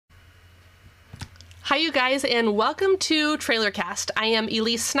Hi, you guys, and welcome to TrailerCast. I am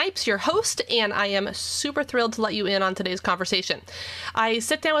Elise Snipes, your host, and I am super thrilled to let you in on today's conversation. I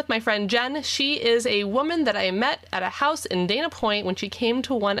sit down with my friend Jen. She is a woman that I met at a house in Dana Point when she came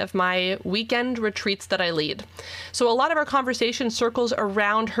to one of my weekend retreats that I lead. So a lot of our conversation circles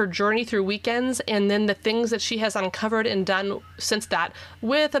around her journey through weekends and then the things that she has uncovered and done since that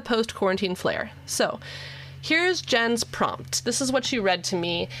with a post-quarantine flair. So here's Jen's prompt. This is what she read to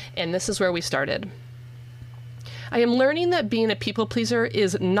me, and this is where we started. I am learning that being a people pleaser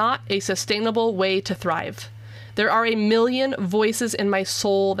is not a sustainable way to thrive. There are a million voices in my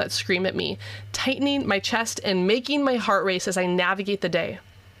soul that scream at me, tightening my chest and making my heart race as I navigate the day.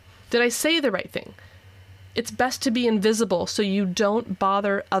 Did I say the right thing? It's best to be invisible so you don't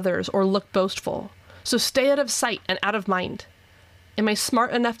bother others or look boastful. So stay out of sight and out of mind. Am I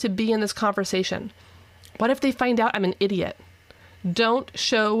smart enough to be in this conversation? What if they find out I'm an idiot? Don't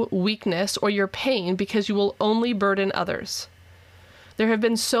show weakness or your pain because you will only burden others. There have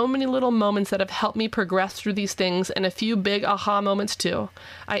been so many little moments that have helped me progress through these things and a few big aha moments too.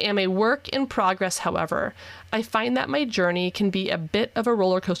 I am a work in progress, however. I find that my journey can be a bit of a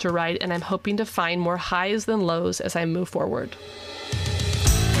roller coaster ride, and I'm hoping to find more highs than lows as I move forward.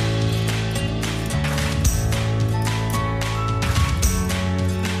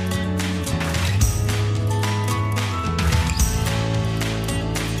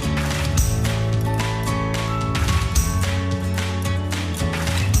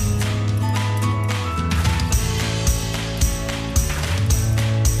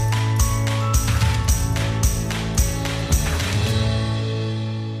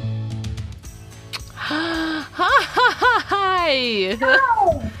 Hi!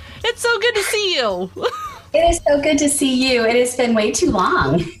 Hi. It's so good to see you. It is so good to see you. It has been way too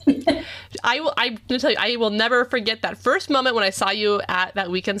long. I'm going to tell you, I will never forget that first moment when I saw you at that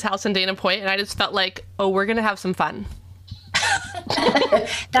weekend's house in Dana Point, and I just felt like, oh, we're going to have some fun.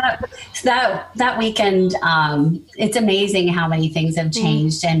 that weekend, it's amazing how many things have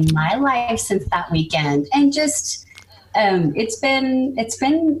changed in my life since that weekend, and just it's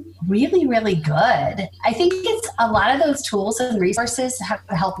been really, really good. I think it's a lot of those tools and resources have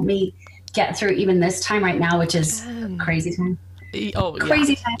helped me get through even this time right now, which is crazy time. Oh,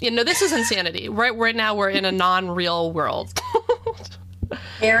 crazy yeah. time. You know, this is insanity. Right now, we're in a non-real world.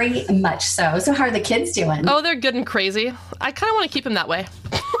 Very much so. So how are the kids doing? Oh, they're good and crazy. I kind of want to keep them that way.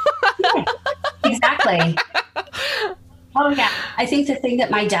 Yeah, exactly. Oh, yeah. I think the thing that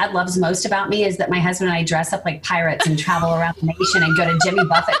my dad loves most about me is that my husband and I dress up like pirates and travel around the nation and go to Jimmy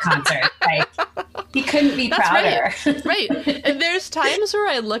Buffett concerts. Like, he couldn't be prouder. Right. And there's times where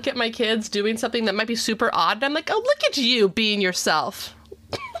I look at my kids doing something that might be super odd, and I'm like, oh, look at you being yourself.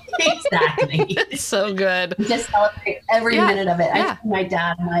 Exactly. It's so good. Just celebrate every minute of it. Yeah. I see my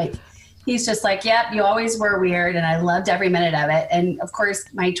dad, like, he's just like, yep, you always were weird, and I loved every minute of it. And of course,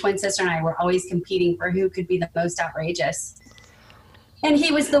 my twin sister and I were always competing for who could be the most outrageous. And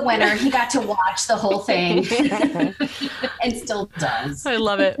he was the winner. He got to watch the whole thing and still does. I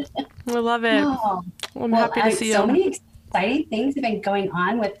love it. I love it. Oh, I'm happy to see you. So many exciting things have been going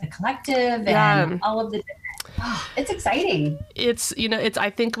on with the collective and all of the different, it's exciting. I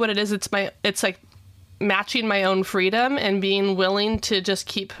think what it is, it's like matching my own freedom and being willing to just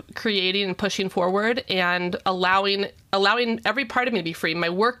keep creating and pushing forward and allowing every part of me to be free, my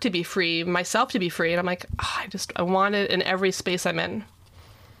work to be free, myself to be free. And I'm like, I want it in every space I'm in.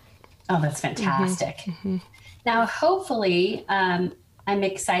 Oh, that's fantastic. Mm-hmm. Now, hopefully, I'm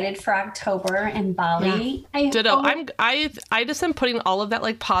excited for October in Bali. Yeah. Ditto. I just am putting all of that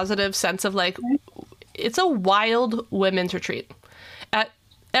like positive sense of like, it's a wild women's retreat.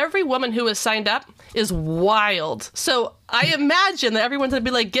 Every woman who has signed up is wild. So I imagine that everyone's going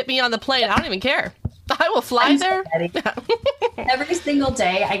to be like, get me on the plane. I don't even care. I will fly there. Every single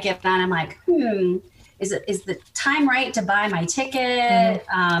day I get on, I'm like, is the time right to buy my ticket?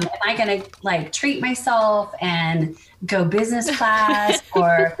 Am I going to like treat myself and go business class?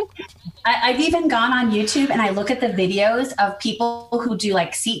 Or I've even gone on YouTube and I look at the videos of people who do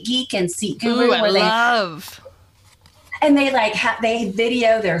like SeatGeek and SeatGuru. And they they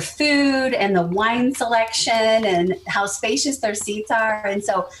video their food and the wine selection and how spacious their seats are. And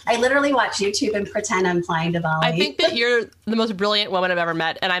so I literally watch YouTube and pretend I'm flying to Bali. I think that you're the most brilliant woman I've ever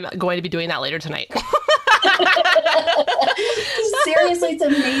met, and I'm going to be doing that later tonight. Seriously, it's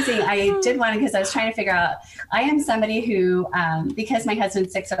amazing. I did one because I was trying to figure out, I am somebody who, because my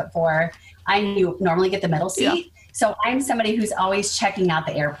husband's 6'4", I normally get the middle seat. Yeah. So I'm somebody who's always checking out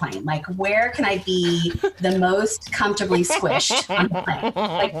the airplane. Like, where can I be the most comfortably squished on the plane?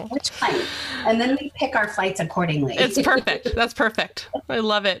 Like, which plane? And then we pick our flights accordingly. It's perfect. That's perfect. I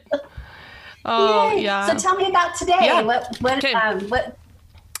love it. Oh, Yay. yeah. So tell me about today. Yeah. Okay.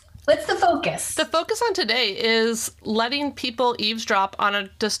 What's the focus? The focus on today is letting people eavesdrop on a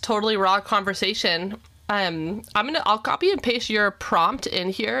just totally raw conversation. I'll copy and paste your prompt in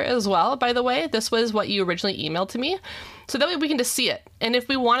here as well. By the way, this was what you originally emailed to me. So that way we can just see it. And if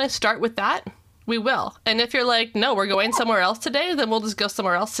we want to start with that, we will. And if you're like, no, we're going somewhere else today, then we'll just go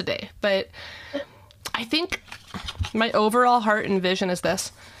somewhere else today. But I think my overall heart and vision is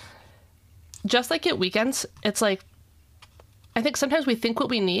this. Just like at weekends, it's like, I think sometimes we think what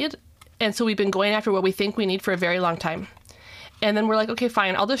we need. And so we've been going after what we think we need for a very long time. And then we're like, okay,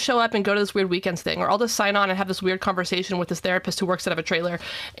 fine, I'll just show up and go to this weird weekends thing, or I'll just sign on and have this weird conversation with this therapist who works out of a trailer.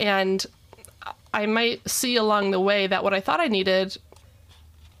 And I might see along the way that what I thought I needed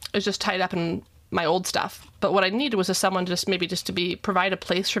is just tied up in my old stuff. But what I needed was someone just to provide a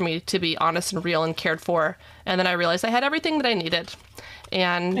place for me to be honest and real and cared for. And then I realized I had everything that I needed,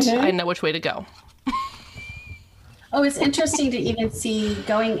 and I know which way to go. Oh, it's interesting to even see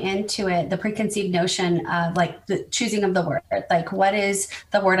going into it, the preconceived notion of like the choosing of the word, like what is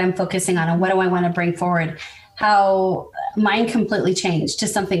the word I'm focusing on and what do I want to bring forward? How mine completely changed to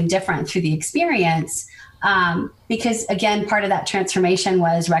something different through the experience. Because again, part of that transformation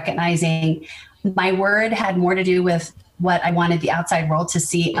was recognizing my word had more to do with what I wanted the outside world to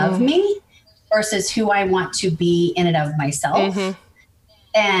see of me versus who I want to be in and of myself.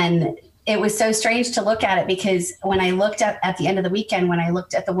 And it was so strange to look at it because when I looked at the end of the weekend, when I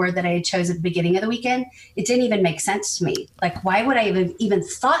looked at the word that I had chose at the beginning of the weekend, it didn't even make sense to me. Like, why would I even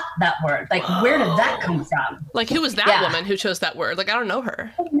thought that word? Like, where did that come from? Like, who was that woman who chose that word? Like, I don't know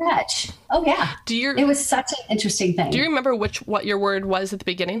her. So much. Oh, yeah. It was such an interesting thing. Do you remember what your word was at the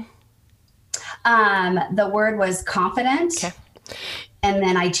beginning? The word was confident. Okay. And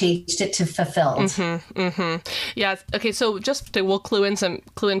then I changed it to fulfilled. Yeah. Okay. So we'll clue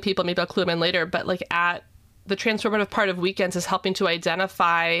in people. Maybe I'll clue them in later. But like at the transformative part of weekends is helping to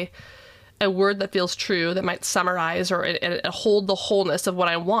identify a word that feels true that might summarize or hold the wholeness of what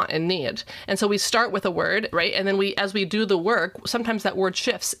I want and need. And so we start with a word, right? And then as we do the work, sometimes that word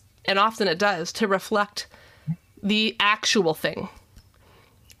shifts, and often it does, to reflect the actual thing.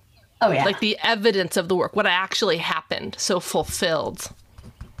 Oh, yeah. Like the evidence of the work, what actually happened. So fulfilled.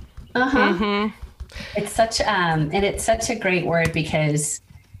 It's such, and it's such a great word because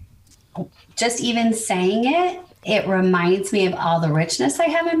just even saying it reminds me of all the richness I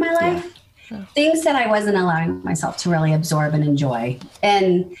have in my life. Yeah. Things that I wasn't allowing myself to really absorb and enjoy.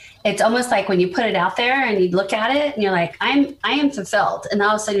 And it's almost like when you put it out there and you look at it and you're like, I am fulfilled. And all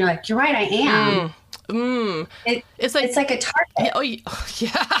of a sudden you're like, you're right, I am. It's like a target.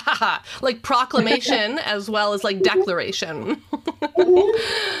 Yeah. Like proclamation as well as like declaration.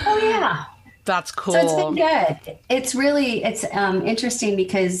 Oh yeah. That's cool. So it's been good. It's interesting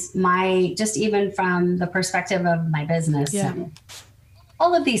because just even from the perspective of my business and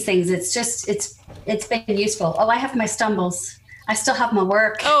all of these things, it's been useful. Oh, I have my stumbles. I still have my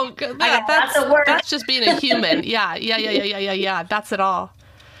work. Oh, good. That's just being a human. Yeah. That's it all.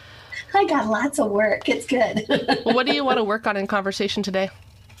 I got lots of work. It's good. What do you want to work on in conversation today?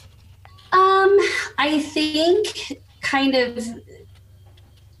 I think kind of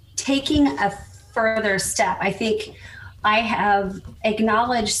taking a further step. I think I have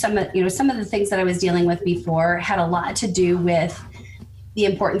acknowledged some of the things that I was dealing with before had a lot to do with the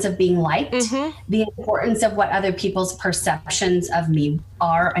importance of being liked, the importance of what other people's perceptions of me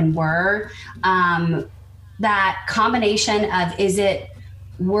are and were. That combination of, is it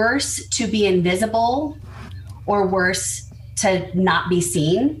worse to be invisible or worse to not be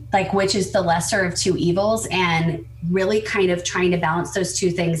seen? Like, which is the lesser of two evils? And really kind of trying to balance those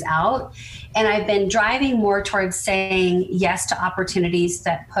two things out. And I've been driving more towards saying yes to opportunities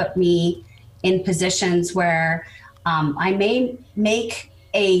that put me in positions where I may make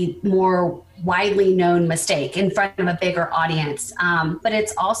a more widely known mistake in front of a bigger audience. But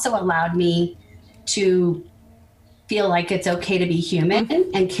it's also allowed me to feel like it's okay to be human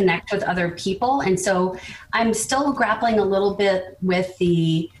and connect with other people. And so I'm still grappling a little bit with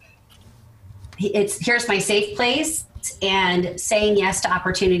here's my safe place, and saying yes to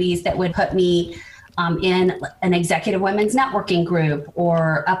opportunities that would put me in an executive women's networking group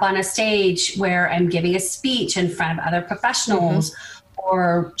or up on a stage where I'm giving a speech in front of other professionals,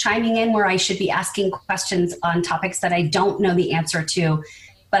 or chiming in where I should be asking questions on topics that I don't know the answer to.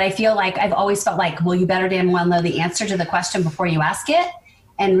 But I feel like I've always felt like, well, you better damn well know the answer to the question before you ask it.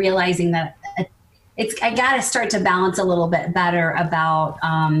 And realizing that I got to start to balance a little bit better about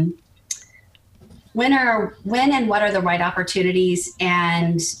when and what are the right opportunities,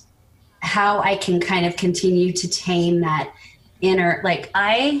 and how I can kind of continue to tame that inner, like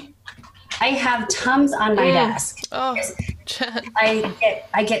I I have Tums on my desk. Oh, Jen.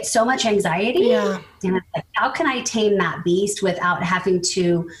 I get so much anxiety. Yeah. And I'm like, how can I tame that beast without having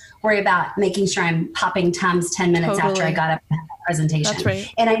to worry about making sure I'm popping Tums 10 minutes after I got up and had that presentation? That's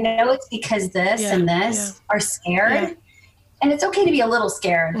right. And I know it's because this and this are scared. Yeah. And it's okay to be a little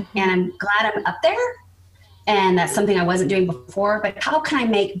scared. And I'm glad I'm up there. And that's something I wasn't doing before. But how can I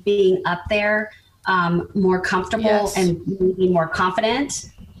make being up there more comfortable and maybe more confident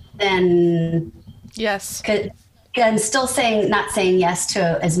than and still not saying yes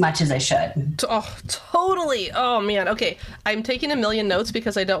to as much as I should. Oh, totally. Oh man. Okay. I'm taking a million notes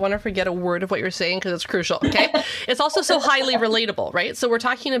because I don't want to forget a word of what you're saying because it's crucial. Okay. It's also so highly relatable, right? So we're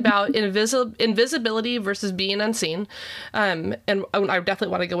talking about invisibility versus being unseen. And I definitely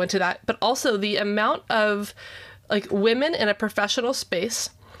want to go into that, but also the amount of like women in a professional space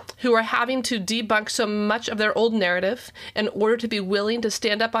who are having to debunk so much of their old narrative in order to be willing to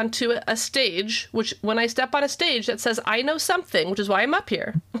stand up onto a stage, which when I step on a stage that says, I know something, which is why I'm up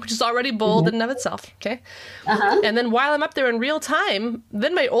here, which is already bold in and of itself, okay? And then while I'm up there in real time,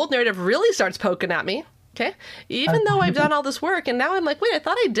 then my old narrative really starts poking at me, okay? Even though I've done all this work, and now I'm like, wait, I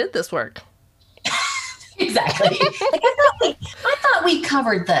thought I did this work. Exactly. Like, I thought we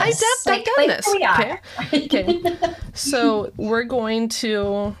covered this. I've done this. Okay. So we're going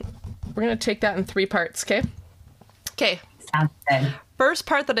to take that in 3 parts. Okay. Sounds good. First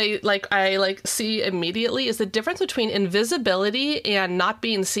part that I see immediately is the difference between invisibility and not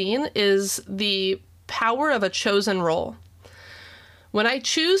being seen is the power of a chosen role. When I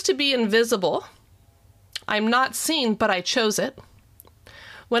choose to be invisible, I'm not seen, but I chose it.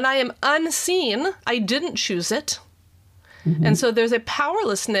 When I am unseen, I didn't choose it. And so there's a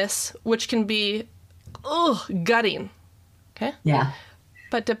powerlessness which can be gutting. Okay? Yeah.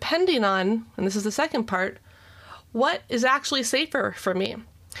 But depending on, and this is the second part, what is actually safer for me?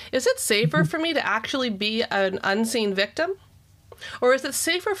 Is it safer for me to actually be an unseen victim? Or is it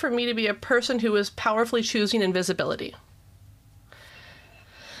safer for me to be a person who is powerfully choosing invisibility?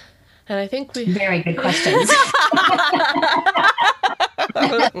 And I think we... Very good questions.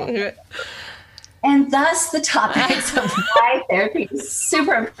 And thus the topics of why therapy is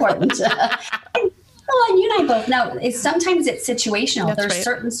super important. Well, and you and I both know sometimes it's situational. That's There's right.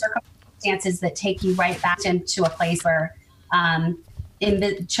 certain circumstances that take you right back into a place where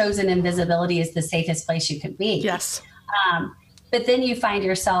chosen invisibility is the safest place you could be. Yes. But then you find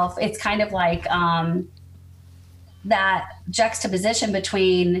yourself, it's kind of like that juxtaposition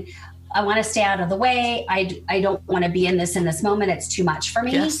between I want to stay out of the way. I don't want to be in this moment. It's too much for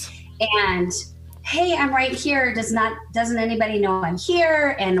me. Yes. And hey, I'm right here. Doesn't anybody know I'm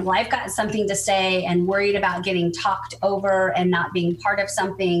here? And well, I've got something to say and worried about getting talked over and not being part of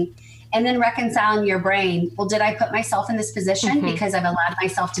something. And then reconciling your brain. Well, did I put myself in this position because I've allowed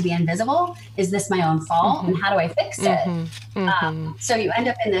myself to be invisible? Is this my own fault? And how do I fix it? So you end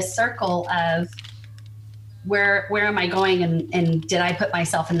up in this circle of where am I going and did I put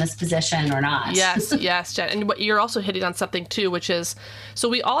myself in this position or not? Yes, Jen. And what you're also hitting on something too, which is, so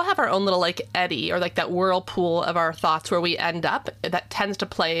we all have our own little like eddy or like that whirlpool of our thoughts where we end up that tends to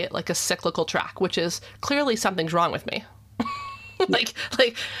play like a cyclical track, which is clearly something's wrong with me. like,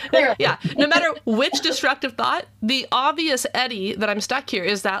 yeah, no matter which destructive thought, the obvious eddy that I'm stuck here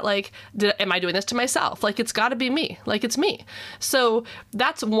is that like, am I doing this to myself? Like, it's got to be me. Like, it's me. So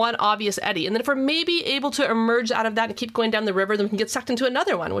that's one obvious eddy. And then if we're maybe able to emerge out of that and keep going down the river, then we can get sucked into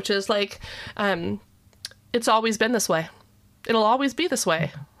another one, which is like, it's always been this way. It'll always be this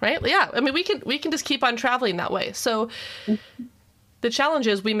way, right? Yeah. I mean, we can just keep on traveling that way. So the challenge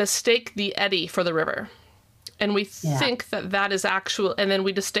is we mistake the eddy for the river. And we think that is actual, and then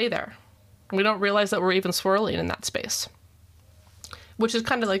we just stay there. We don't realize that we're even swirling in that space. Which is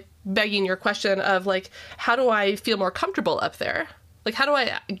kind of like begging your question of like, how do I feel more comfortable up there? Like, how do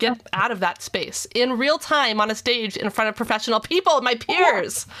I get out of that space in real time on a stage in front of professional people, my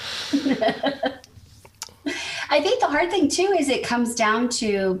peers? I think the hard thing too is it comes down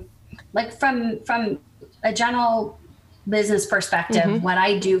to like from a general business perspective, what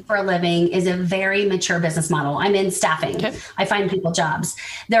I do for a living is a very mature business model. I'm in staffing. Okay. I find people jobs.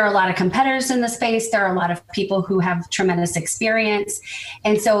 There are a lot of competitors in the space. There are a lot of people who have tremendous experience.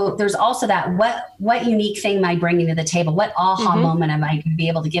 And so there's also that, what unique thing am I bringing to the table? What aha moment am I going to be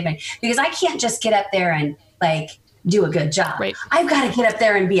able to give it? Because I can't just get up there and like do a good job. Right. I've got to get up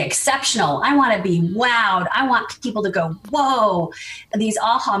there and be exceptional. I want to be wowed. I want people to go, whoa, these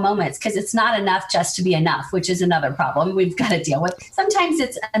aha moments, because it's not enough just to be enough, which is another problem we've got to deal with. Sometimes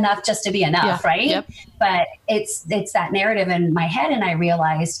it's enough just to be enough, right? Yep. But it's that narrative in my head. And I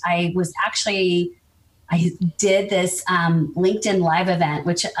realized I was actually I did this LinkedIn Live event,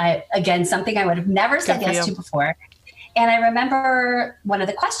 which again, something I would have never said yes to before. And I remember one of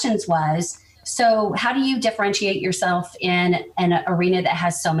the questions was, so how do you differentiate yourself in an arena that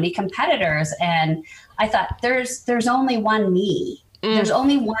has so many competitors? And I thought, there's only one me. There's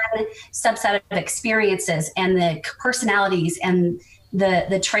only one subset of experiences and the personalities and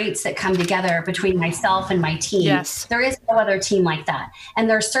the traits that come together between myself and my team. Yes. There is no other team like that. And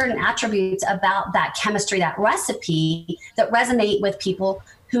there are certain attributes about that chemistry, that recipe that resonate with people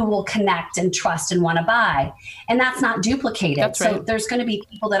who will connect and trust and want to buy. And that's not duplicated. That's right. So there's going to be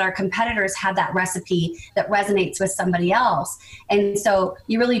people that are competitors have that recipe that resonates with somebody else. And so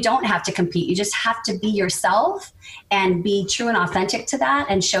you really don't have to compete. You just have to be yourself and be true and authentic to that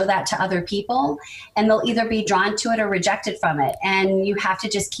and show that to other people. And they'll either be drawn to it or rejected from it. And you have to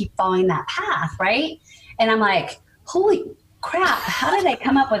just keep following that path, right? And I'm like, holy crap, how did I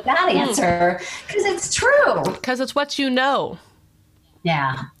come up with that answer? Because it's true. Because it's what you know.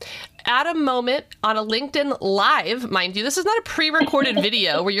 Yeah. At a moment on a LinkedIn Live, mind you, this is not a pre-recorded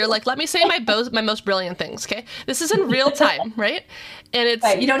video where you're like, let me say my most brilliant things, okay? This is in real time, right? And it's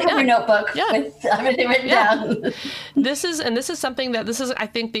right. You don't have your notebook with everything written down. This is something that I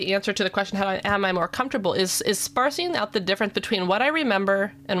think the answer to the question, how am I more comfortable, is sparsing out the difference between what I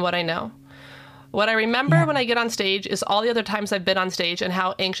remember and what I know. What I remember when I get on stage is all the other times I've been on stage and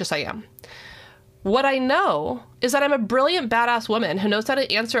how anxious I am. What I know is that I'm a brilliant, badass woman who knows how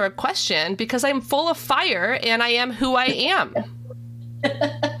to answer a question because I'm full of fire and I am who I am.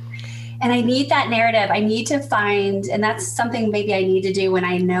 And I need that narrative. I need to find, and that's something maybe I need to do when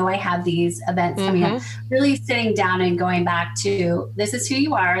I know I have these events coming up, really sitting down and going back to, this is who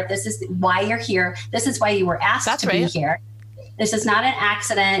you are. This is why you're here. This is why you were asked to be here. This is not an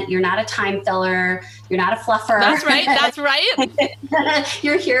accident. You're not a time filler. You're not a fluffer. That's right. That's right.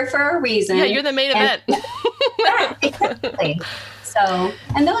 You're here for a reason. Yeah, you're the main event. Yeah, exactly. So,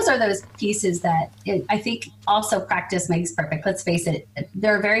 and those are those pieces that I think also practice makes perfect. Let's face it.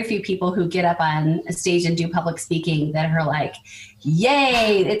 There are very few people who get up on a stage and do public speaking that are like,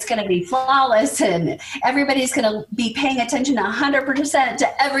 yay, it's going to be flawless and everybody's going to be paying attention 100%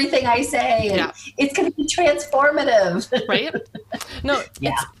 to everything I say. And it's going to be transformative. Right? No.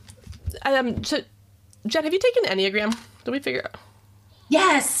 Yeah. So, Jen, have you taken Enneagram? Did we figure out?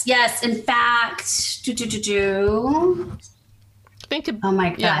 Yes. In fact, oh my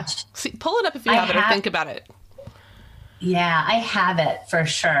gosh. Yeah. See, pull it up if you have it or think about it. Yeah, I have it for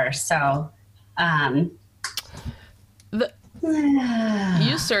sure. So,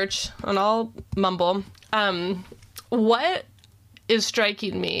 you search and I'll mumble. What is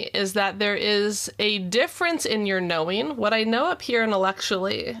striking me is that there is a difference in your knowing, what I know up here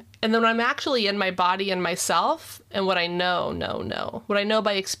intellectually, and then when I'm actually in my body and myself, and what I know, what I know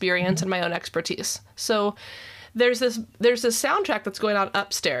by experience and my own expertise. So there's this soundtrack that's going on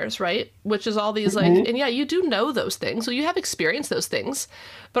upstairs, right? Which is all these and you do know those things. So you have experienced those things.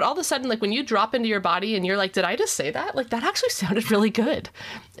 But all of a sudden, like when you drop into your body and you're like, did I just say that? Like that actually sounded really good.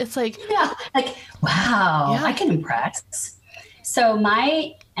 It's like, wow, I can impress. So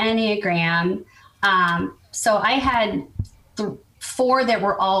my Enneagram, so I had 4 that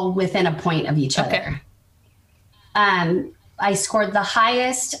were all within a point of each other. I scored the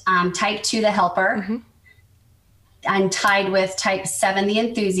highest, type 2, the helper. I'm tied with type 7, the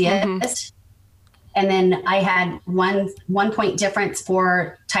enthusiast. And then I had one point difference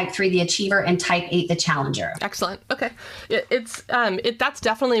for type 3, the achiever, and type 8, the challenger. Excellent. Okay. That's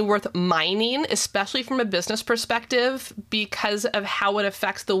definitely worth mining, especially from a business perspective, because of how it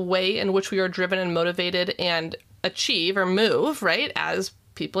affects the way in which we are driven and motivated and achieve or move, right, as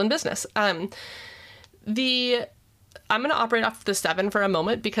people in business. I'm going to operate off the 7 for a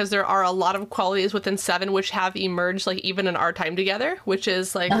moment because there are a lot of qualities within 7 which have emerged like even in our time together, which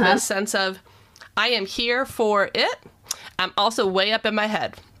is like this sense of I am here for it. I'm also way up in my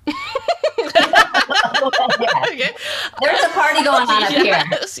head. Okay. There's a party going on up here.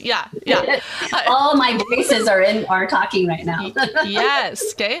 Yeah. All my voices are talking right now.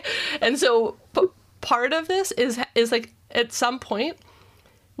 Yes. Okay. And so part of this is like at some point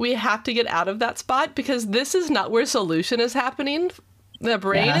we have to get out of that spot because this is not where solution is happening. The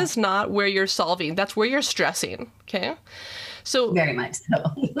brain is not where you're solving. That's where you're stressing. Okay. So very much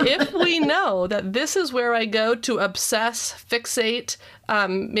so. If we know that this is where I go to obsess, fixate,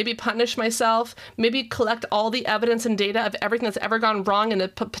 maybe punish myself, maybe collect all the evidence and data of everything that's ever gone wrong in a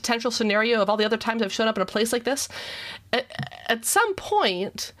potential scenario of all the other times I've shown up in a place like this, at some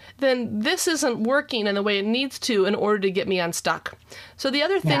point, then this isn't working in the way it needs to in order to get me unstuck. So the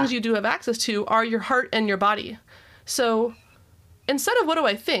other things you do have access to are your heart and your body. So instead of what do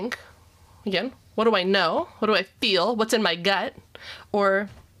I think, again, What do I know? What do I feel? What's in my gut? Or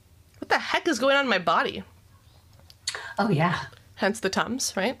what the heck is going on in my body? Oh, yeah. Hence the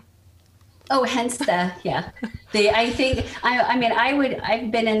Tums, right? Oh, hence I've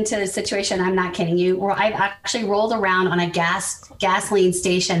been into a situation, I'm not kidding you, where I've actually rolled around on a gasoline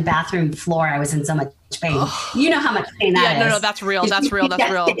station bathroom floor. I was in so much pain. Oh. You know how much pain that is. No, that's real. That's real.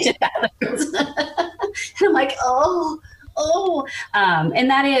 That's real. And I'm like, and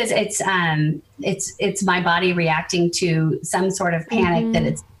that is, it's my body reacting to some sort of panic that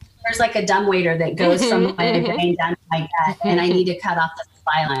there's like a dumbwaiter that goes from my brain down to my gut, and I need to cut off the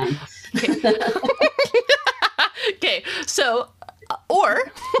supply line. Okay. So,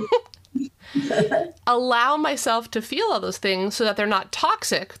 or allow myself to feel all those things so that they're not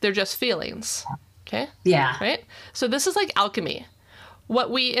toxic. They're just feelings. Okay. Yeah. Right. So this is like alchemy.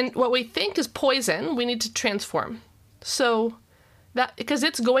 What we think is poison, we need to transform. So that, because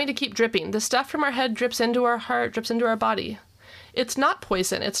it's going to keep dripping. The stuff from our head drips into our heart, drips into our body. It's not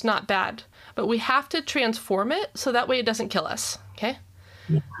poison. It's not bad. But we have to transform it so that way it doesn't kill us. Okay.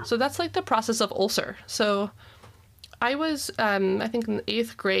 Yeah. So that's like the process of ulcer. So I was, I think in the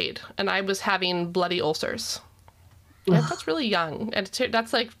 8th grade, and I was having bloody ulcers. Yeah, that's really young. And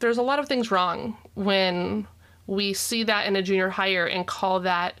that's like, there's a lot of things wrong when we see that in a junior higher and call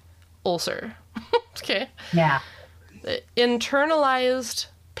that ulcer. Okay. Yeah. Internalized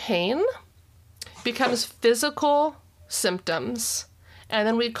pain becomes physical symptoms, and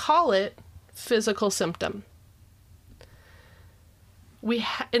then we call it physical symptom.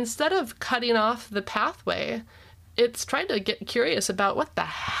 Instead of cutting off the pathway, it's trying to get curious about what the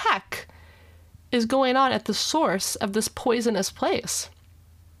heck is going on at the source of this poisonous place.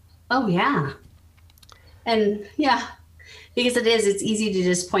 Oh, yeah. And yeah, because it's easy to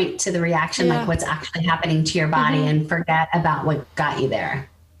just point to the reaction, like what's actually happening to your body and forget about what got you there.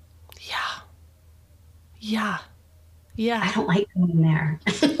 Yeah. I don't like going there.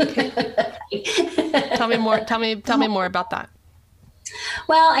 Okay. Tell me more about that.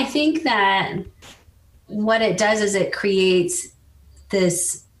 Well, I think that what it does is it creates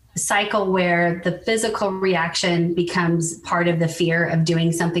this cycle where the physical reaction becomes part of the fear of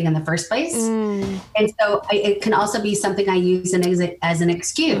doing something in the first place. And so it can also be something I use as an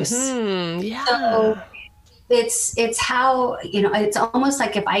excuse. Yeah. So it's how, it's almost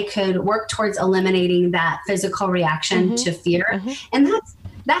like if I could work towards eliminating that physical reaction to fear. And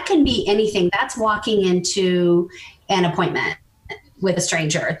that can be anything. That's walking into an appointment with a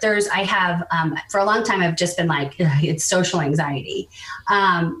stranger. I have, for a long time, I've just been like, it's social anxiety.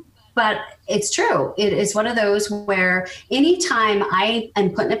 But it's true. It is one of those where anytime I am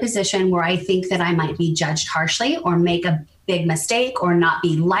put in a position where I think that I might be judged harshly or make a big mistake or not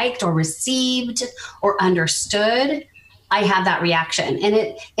be liked or received or understood, I have that reaction. And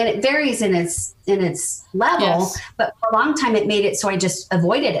it varies in its level, yes. But for a long time it made it so I just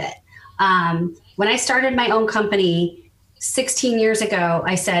avoided it. When I started my own company 16 years ago,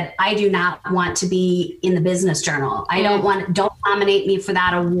 I said, I do not want to be in the Business Journal. Don't nominate me for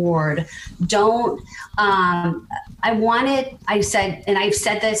that award. I said, and I've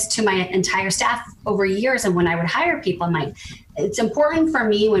said this to my entire staff over years. And when I would hire people, I'm like, it's important for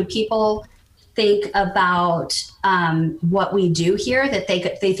me when people think about what we do here, that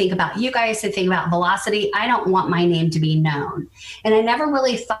they think about you guys, they think about Velocity. I don't want my name to be known. And I never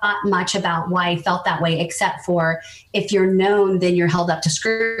really thought much about why I felt that way, except for if you're known, then you're held up to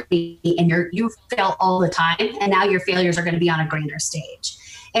scrutiny and you fail all the time. And now your failures are going to be on a grander stage.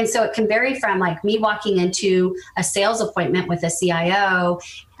 And so it can vary from like me walking into a sales appointment with a CIO.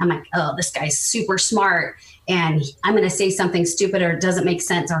 I'm like, oh, this guy's super smart. And I'm going to say something stupid or it doesn't make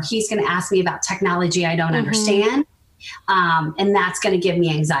sense, or he's going to ask me about technology I don't understand. And that's going to give me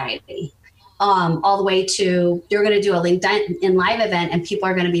anxiety. All the way to you're going to do a LinkedIn Live event and people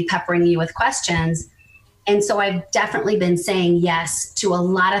are going to be peppering you with questions. And so I've definitely been saying yes to a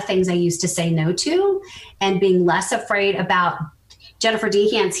lot of things I used to say no to, and being less afraid about Jennifer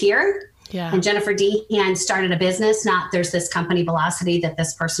Deehan's here. Yeah. And Jennifer Deehan started a business, not there's this company Velocity that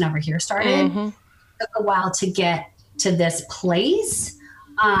this person over here started. Took a while to get to this place.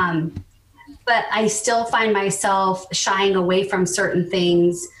 But I still find myself shying away from certain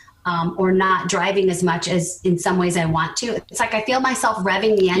things or not driving as much as in some ways I want to. It's like I feel myself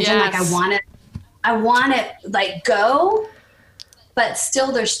revving the engine, yes. Like I want it like go, but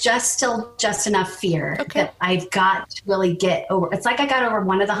still there's just enough fear that I've got to really get over. It's like I got over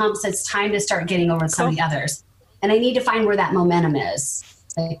one of the humps. It's time to start getting over some of the others. And I need to find where that momentum is.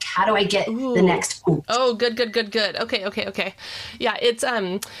 Like, how do I get the next point? Oh, good. Okay. Yeah, it's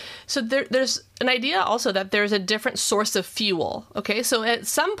so there's an idea also that there's a different source of fuel. Okay. So at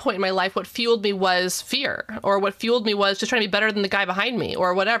some point in my life, what fueled me was fear, or what fueled me was just trying to be better than the guy behind me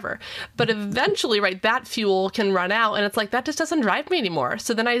or whatever. But eventually, right, that fuel can run out and it's like, that just doesn't drive me anymore.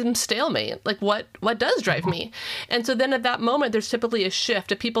 So then I'm stalemate. Like what does drive me? And so then at that moment, there's typically a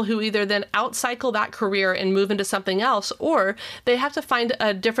shift of people who either then outcycle that career and move into something else, or they have to find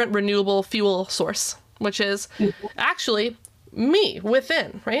a different renewable fuel source, which is actually me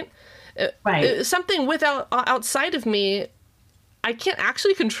within, right? Right. Something outside of me, I can't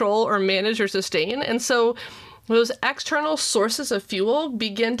actually control or manage or sustain. And so those external sources of fuel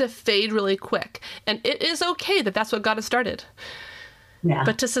begin to fade really quick. And it is okay that that's what got us started. Yeah.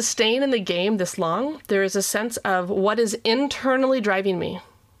 But to sustain in the game this long, there is a sense of what is internally driving me.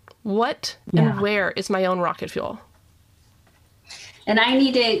 What and where is my own rocket fuel? And I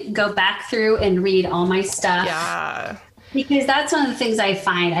need to go back through and read all my stuff. Yeah. Because that's one of the things I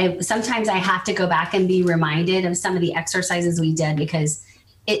find. Sometimes I have to go back and be reminded of some of the exercises we did, because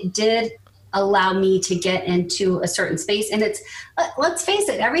it did allow me to get into a certain space. And it's, let's face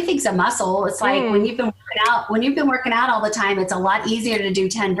it, everything's a muscle. It's like when you've been working out all the time, it's a lot easier to do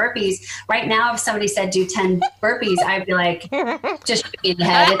 10 burpees. Right now, if somebody said do 10 burpees, I'd be like, just shoot me in the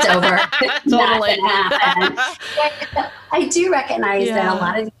head. It's over. It's not gonna happen. I do recognize that a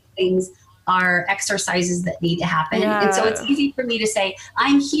lot of these things are exercises that need to happen. And so it's easy for me to say,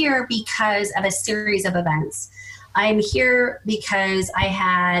 I'm here because of a series of events. I'm here because I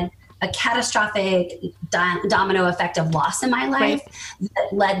had a catastrophic domino effect of loss in my life that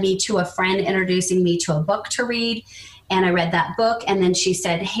led me to a friend introducing me to a book to read. And I read that book, and then she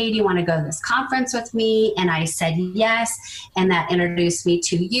said, hey, do you want to go to this conference with me? And I said yes. And that introduced me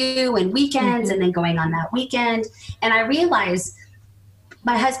to you and weekends, and then going on that weekend. And I realized,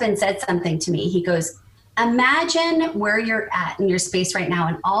 my husband said something to me. He goes, imagine where you're at in your space right now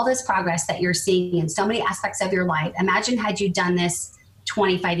and all this progress that you're seeing in so many aspects of your life. Imagine had you done this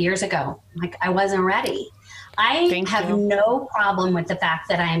 25 years ago. Like, I wasn't ready. I have no problem with the fact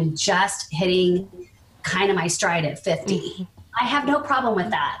that I'm just hitting kind of my stride at 50. I have no problem with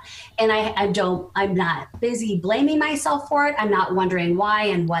that. And I'm not busy blaming myself for it. I'm not wondering why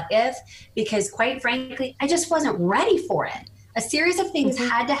and what if, because quite frankly, I just wasn't ready for it. A series of things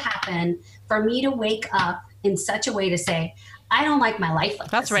had to happen for me to wake up in such a way to say, I don't like my life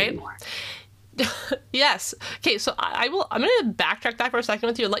like this anymore. Yes. Okay. So I'm going to backtrack that for a second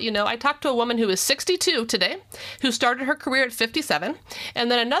with you and let you know. I talked to a woman who is 62 today, who started her career at 57.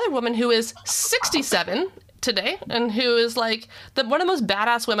 And then another woman who is 67 today and who is like one of the most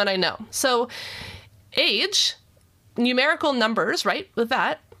badass women I know. So age, numerical numbers, right, with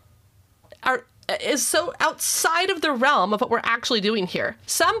that, is so outside of the realm of what we're actually doing here.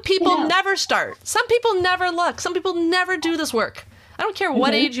 Some people never start. Some people never look. Some people never do this work. I don't care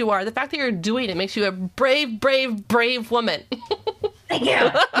what age you are. The fact that you're doing it makes you a brave, brave, brave woman. Thank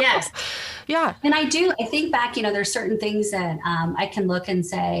you. Yes. Yeah. And I think back, there's certain things that I can look and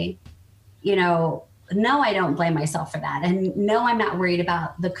say, no, I don't blame myself for that. And no, I'm not worried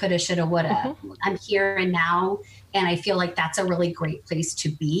about the coulda, shoulda, woulda. I'm here and now. And I feel like that's a really great place to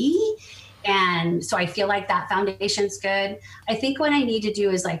be. And so I feel like that foundation's good. I think what I need to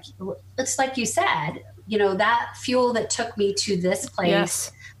do is it's like you said, that fuel that took me to this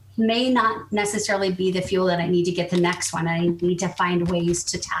place may not necessarily be the fuel that I need to get the next one. I need to find ways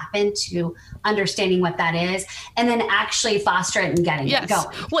to tap into understanding what that is and then actually foster it and getting it going.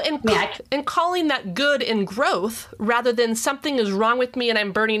 Well, and calling that good and growth rather than something is wrong with me and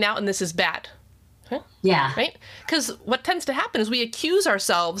I'm burning out and this is bad. Yeah. Right? Because what tends to happen is we accuse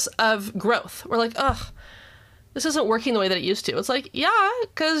ourselves of growth. We're like, ugh, this isn't working the way that it used to. It's like, yeah,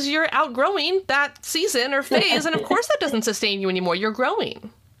 because you're outgrowing that season or phase. And of course that doesn't sustain you anymore. You're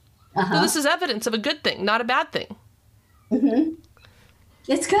growing. So this is evidence of a good thing, not a bad thing.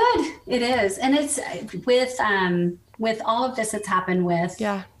 It's good. It is. And it's with all of this that's happened with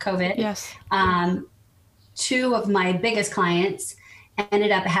COVID. Yes. 2 of my biggest clients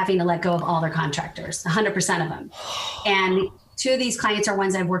ended up having to let go of all their contractors, 100% of them. And 2 of these clients are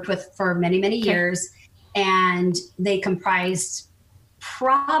ones I've worked with for many, many years. And they comprised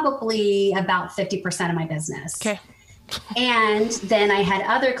probably about 50% of my business. Okay. And then I had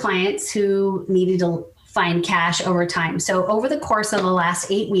other clients who needed to find cash over time. So over the course of the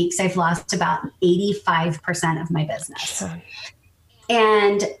last 8 weeks, I've lost about 85% of my business.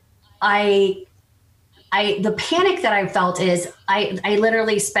 And the panic that I felt is I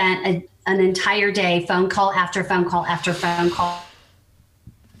literally spent an entire day, phone call after phone call after phone call,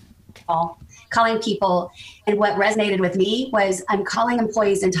 calling people. And what resonated with me was I'm calling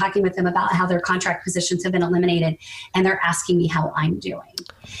employees and talking with them about how their contract positions have been eliminated. And they're asking me how I'm doing.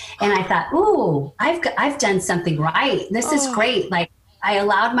 And I thought, ooh, I've done something right. This is great. Like, I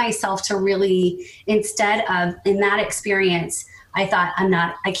allowed myself to really, instead of in that experience, I thought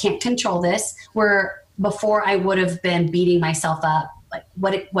I can't control this. Where before I would have been beating myself up.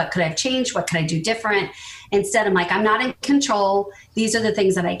 Like, what could I have changed? What could I do different? Instead, I'm like, I'm not in control. These are the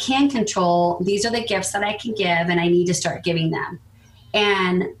things that I can control. These are the gifts that I can give, and I need to start giving them.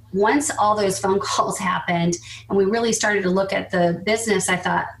 And once all those phone calls happened and we really started to look at the business, I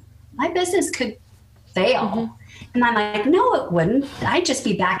thought, my business could fail. Mm-hmm. And I'm like, no, it wouldn't. I'd just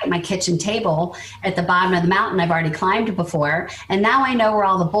be back at my kitchen table at the bottom of the mountain I've already climbed before. And now I know where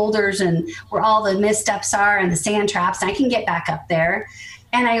all the boulders and where all the missteps are and the sand traps. And I can get back up there.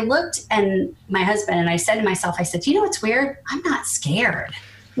 And I looked and my husband and I said to myself, I said, you know what's weird? I'm not scared.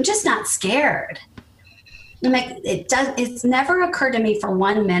 I'm just not scared. I'm like, it's never occurred to me for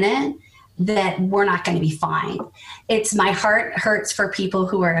 1 minute that we're not going to be fine. It's my heart hurts for people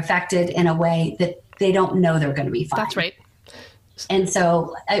who are affected in a way that they don't know they're going to be fine. That's right. And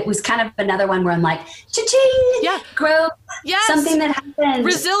so it was kind of another one where I'm like, cha-ching, yeah, growth, yes, something that happened.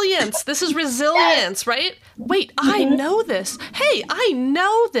 Resilience. This is resilience, yes. Right? Wait, I know this. Hey, I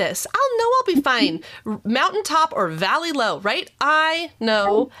know this. I'll know I'll be fine. Mountaintop or valley low, right? I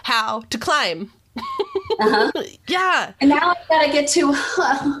know how to climb. Uh-huh. Yeah. And now I've got to get to,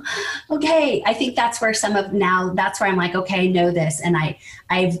 okay, I think that's where that's where I'm like, okay, I know this. And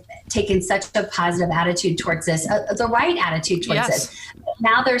I've taken such a positive attitude towards this, the right attitude towards this.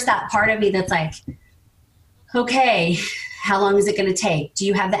 Now there's that part of me that's like, okay, how long is it going to take? Do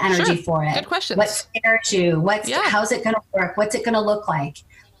you have the energy for it? Good questions. What scares you? How's it going to work? What's it going to look like?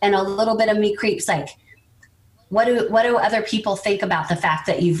 And a little bit of me creeps like, what do other people think about the fact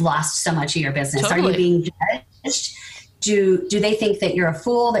that you've lost so much of your business? Totally. Are you being judged? Do they think that you're a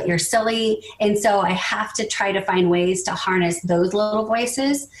fool, that you're silly? And so I have to try to find ways to harness those little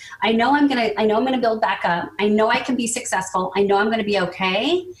voices. I know I'm gonna build back up. I know I can be successful. I know I'm gonna be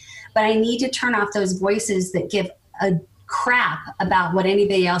okay, but I need to turn off those voices that give a crap about what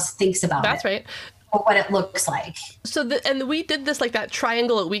anybody else thinks about it. That's right. Or what it looks like. So and we did this like that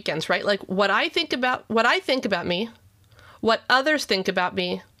triangle at weekends, right? Like what I think about me, what others think about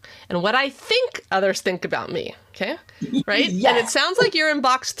me, and what I think others think about me. Okay. Right. Yes. And it sounds like you're in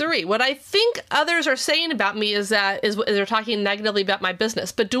box 3. What I think others are saying about me is they're talking negatively about my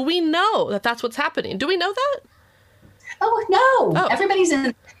business. But do we know that that's what's happening? Do we know that? Oh, no. Oh.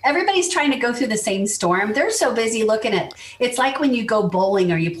 Everybody's trying to go through the same storm. They're so busy looking at, it's like when you go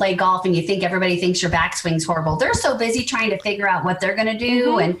bowling or you play golf and you think everybody thinks your backswing's horrible. They're so busy trying to figure out what they're going to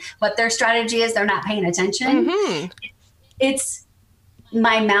do and what their strategy is. They're not paying attention. Mm-hmm. It's,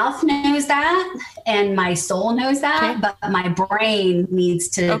 my mouth knows that and my soul knows that, but my brain needs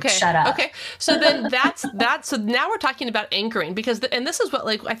to shut up. Okay. So then that's so now we're talking about anchoring and this is what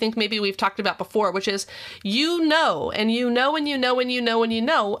like I think maybe we've talked about before, which is but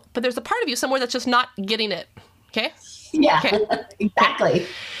there's a part of you somewhere that's just not getting it. Okay? Yeah. Okay. Exactly.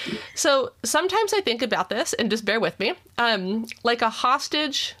 So sometimes I think about this, and just bear with me, like a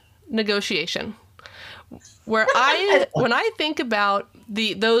hostage negotiation. Where when I think about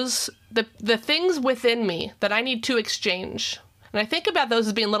the things within me that I need to exchange, and I think about those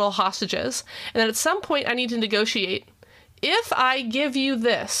as being little hostages, and then at some point I need to negotiate. If I give you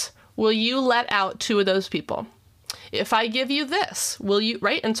this, will you let out 2 of those people? If I give you this, will you,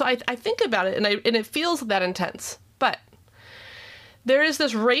 right? And so I think about it, and it feels that intense. But there is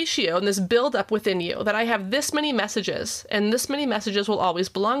this ratio and this buildup within you that I have this many messages, and this many messages will always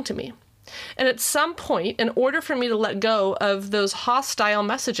belong to me. And at some point, in order for me to let go of those hostile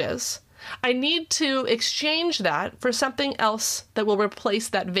messages, I need to exchange that for something else that will replace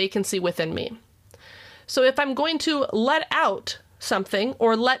that vacancy within me. So if I'm going to let out something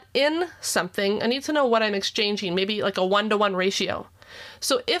or let in something, I need to know what I'm exchanging, maybe like a 1-to-1 ratio.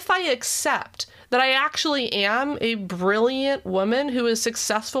 So if I accept that I actually am a brilliant woman who is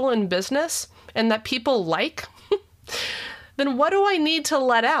successful in business and that people like, then what do I need to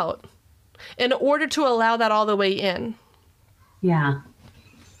let out in order to allow that all the way in? Yeah.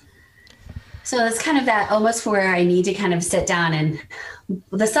 So it's kind of that almost where I need to kind of sit down and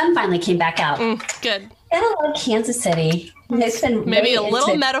the sun finally came back out. Good. I love Kansas City. It's been maybe a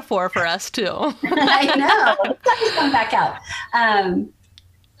little metaphor for us too. I know. The sun's come back out.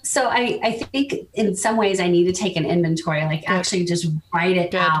 So I think in some ways I need to take an inventory, like actually just write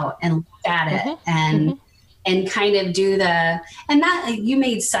it out and look at it and kind of do and that you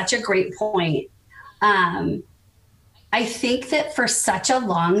made such a great point. I think that for such a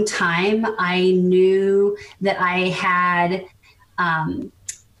long time, I knew that I had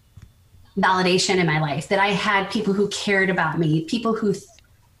validation in my life, that I had people who cared about me, people who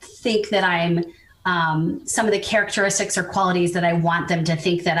think that I'm some of the characteristics or qualities that I want them to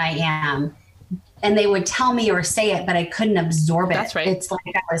think that I am. And they would tell me or say it, but I couldn't absorb it. That's right. It's like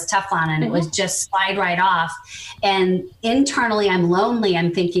I was Teflon and it was just slide right off. And internally, I'm lonely.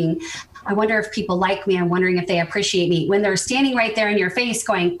 I'm thinking, I wonder if people like me. I'm wondering if they appreciate me. When they're standing right there in your face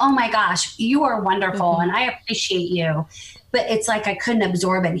going, oh my gosh, you are wonderful and I appreciate you. But it's like I couldn't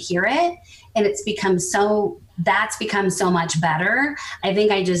absorb and hear it. And that's become so much better. I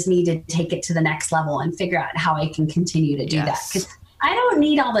think I just need to take it to the next level and figure out how I can continue to do that. Because I don't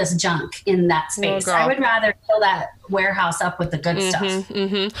need all this junk in that space. I would rather fill that warehouse up with the good stuff.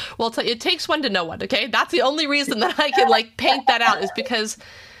 Well, it takes one to know one, okay? That's the only reason that I can like paint that out, is because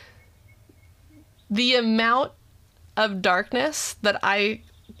the amount of darkness that I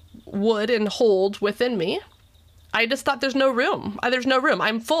would and hold within me, I just thought there's no room. There's no room.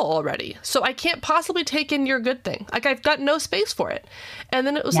 I'm full already. So I can't possibly take in your good thing. Like, I've got no space for it. And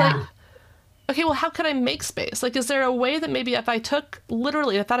then it was like, okay, well, how could I make space? Like, is there a way that maybe if I took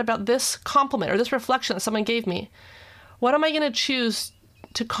literally, I thought about this compliment or this reflection that someone gave me, what am I going to choose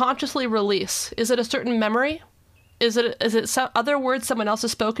to consciously release? Is it a certain memory? Is it some other words someone else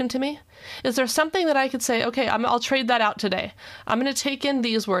has spoken to me? Is there something that I could say, okay, I'll trade that out today. I'm going to take in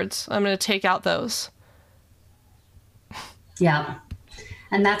these words. I'm going to take out those. Yeah.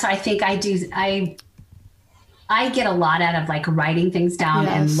 And that's, I think I do. I get a lot out of like writing things down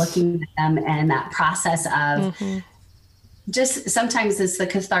and looking at them, and that process of just sometimes it's the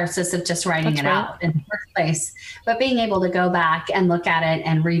catharsis of just writing it out in the first place, but being able to go back and look at it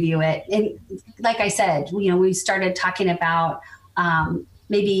and review it. And like I said, we started talking about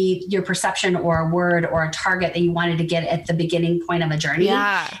maybe your perception or a word or a target that you wanted to get at the beginning point of a journey.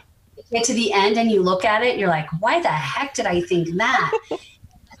 Yeah. You get to the end and you look at it, you're like, why the heck did I think that?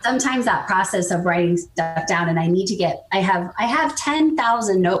 Sometimes that process of writing stuff down, and I have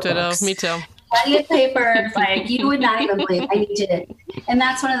 10,000 notebooks. Ditto, me too. Plenty of papers, like you would not even believe. I need to, and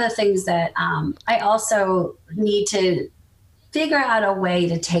that's one of the things that I also need to figure out a way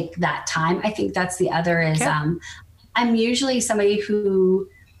to take that time. I think that's the other is I'm usually somebody who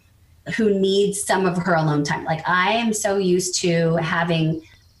needs some of her alone time. Like I am so used to having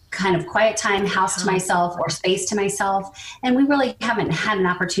kind of quiet time, house to myself or space to myself. And we really haven't had an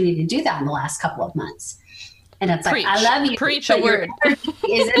opportunity to do that in the last couple of months. And it's like, I love you. Preach a word. But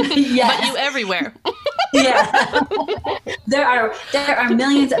you everywhere. Yeah. There are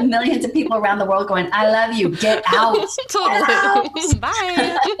millions and millions of people around the world going, I love you. Get out. Totally. Get out.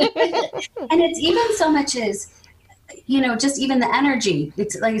 Bye. And it's even so much as, just even the energy.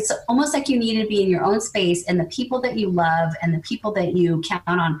 It's almost like you need to be in your own space, and the people that you love and the people that you count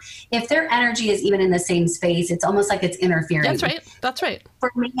on, if their energy is even in the same space, it's almost like it's interfering. That's right.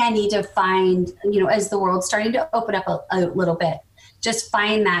 For me, I need to find, as the world's starting to open up a little bit, just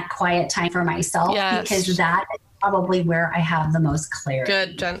find that quiet time for myself, because that is probably where I have the most clarity.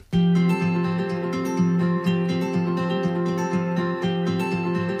 Good, Jen.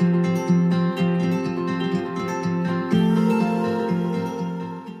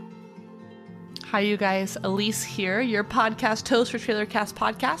 Hi, you guys. Elise here, your podcast host for TrailerCast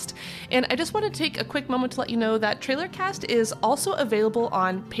Podcast. And I just want to take a quick moment to let you know that TrailerCast is also available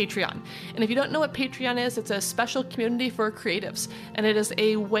on Patreon. And if you don't know what Patreon is, it's a special community for creatives. And it is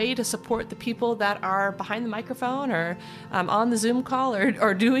a way to support the people that are behind the microphone or on the Zoom call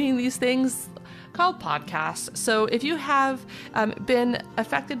or doing these things called podcasts. So if you have been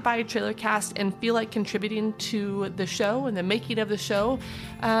affected by TrailerCast and feel like contributing to the show and the making of the show,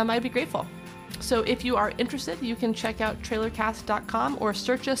 I'd be grateful. So if you are interested, you can check out trailercast.com or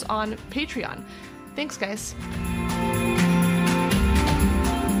search us on Patreon. Thanks, guys.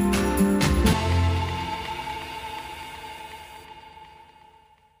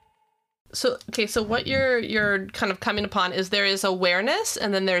 So what you're kind of coming upon is there is awareness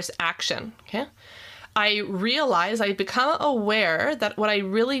and then there's action, okay? I become aware that what I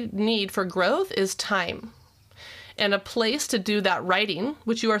really need for growth is time. And a place to do that writing,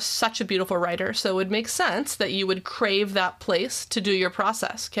 which you are such a beautiful writer, so it would make sense that you would crave that place to do your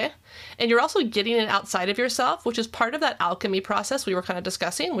process, okay? And you're also getting it outside of yourself, which is part of that alchemy process we were kind of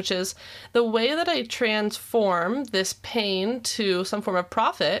discussing, which is the way that I transform this pain to some form of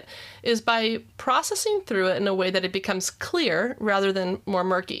profit is by processing through it in a way that it becomes clear rather than more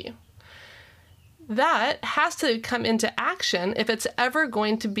murky. That has to come into action if it's ever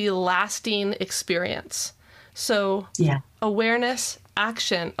going to be lasting experience. So awareness,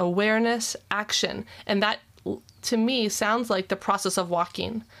 action, and that to me sounds like the process of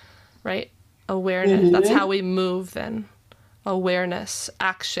walking, right? Awareness. That's how we move then. Awareness,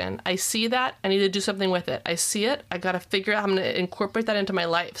 action. I see that. I need to do something with it. I see it. I got to figure out how I'm going to incorporate that into my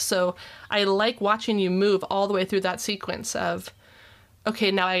life. So I like watching you move all the way through that sequence of,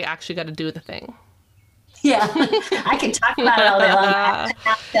 okay, now I actually got to do the thing. Yeah, I can talk about it all day long.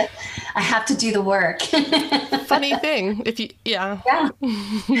 I have to do the work. Funny thing, if you, yeah. Yeah,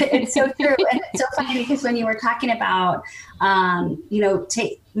 it's so true. And it's so funny because when you were talking about,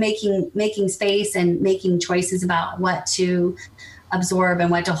 making space and making choices about what to absorb and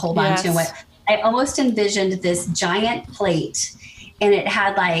what to hold on to, I almost envisioned this giant plate, and it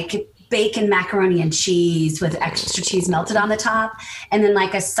had like bacon, macaroni, and cheese with extra cheese melted on the top, and then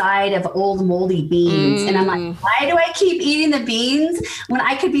like a side of old moldy beans. And I'm like, why do I keep eating the beans when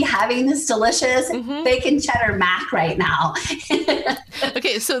I could be having this delicious bacon cheddar mac right now?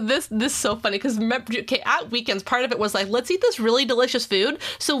 Okay, so this is so funny because at weekends, part of it was like, let's eat this really delicious food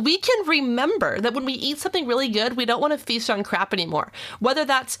so we can remember that when we eat something really good, we don't want to feast on crap anymore. Whether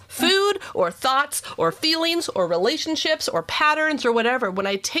that's food or thoughts or feelings or relationships or patterns or whatever, when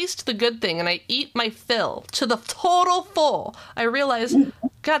I taste the good thing and I eat my fill to the total full, I realize,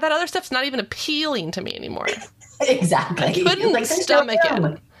 God, that other stuff's not even appealing to me anymore. Exactly. I couldn't stomach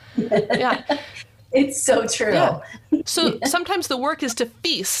it. Yeah. It's so true. Yeah. So sometimes the work is to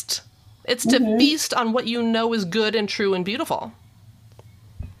feast. It's to feast on what you know is good and true and beautiful.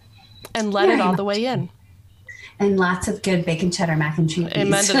 And let it all the way in. And lots of good bacon cheddar mac and cheese.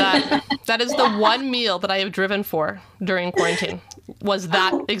 Amen to that. That is the one meal that I have driven for during quarantine, was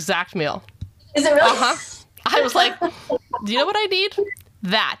that exact meal. Is it really? I was like, do you know what I need?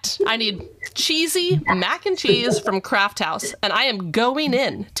 That. I need cheesy mac and cheese from Kraft House, and I am going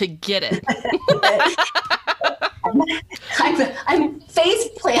in to get it. I'm face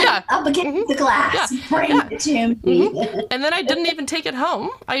plant up against the glass. Bring it to me. And then I didn't even take it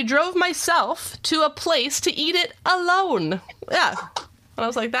home. I drove myself to a place to eat it alone. Yeah. And I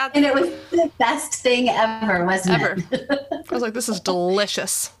was like, that. And it was the best thing ever, wasn't it? I was like, this is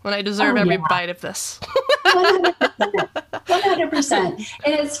delicious, and I deserve every bite of this. 100%. And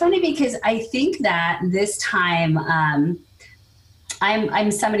it's funny because I think that this time,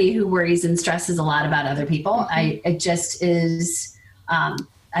 I'm somebody who worries and stresses a lot about other people. I just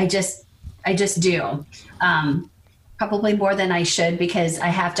do. Probably more than I should, because I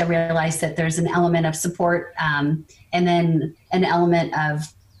have to realize that there's an element of support, and then an element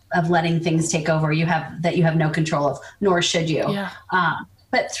of letting things take over you have no control of, nor should you. Yeah.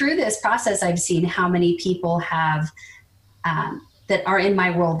 But through this process, I've seen how many people have that are in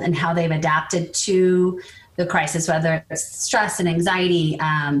my world and how they've adapted to the crisis, whether it's stress and anxiety,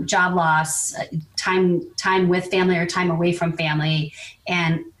 job loss, time with family or time away from family,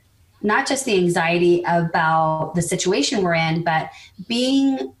 and not just the anxiety about the situation we're in, but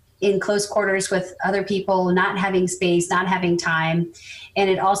being in close quarters with other people, not having space, not having time. And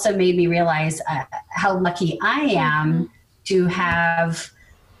it also made me realize how lucky I am to have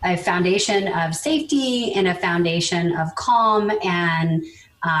a foundation of safety and a foundation of calm and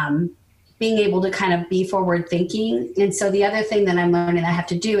being able to kind of be forward thinking. And so the other thing that I'm learning I have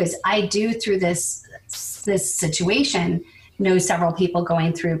to do is I do through this situation know several people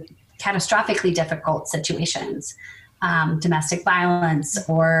going through catastrophically difficult situations, domestic violence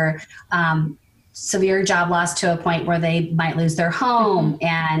or severe job loss to a point where they might lose their home.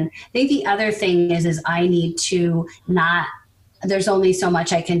 And I think the other thing is I need to not, there's only so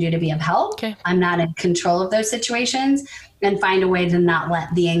much I can do to be of help. Okay. I'm not in control of those situations, and find a way to not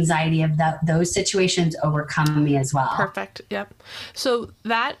let the anxiety of those situations overcome me as well. Perfect. Yep. So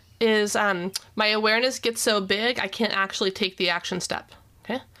that is, my awareness gets so big, I can't actually take the action step.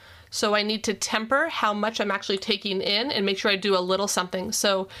 Okay. So I need to temper how much I'm actually taking in and make sure I do a little something.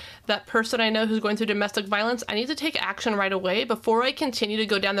 So that person I know who's going through domestic violence, I need to take action right away before I continue to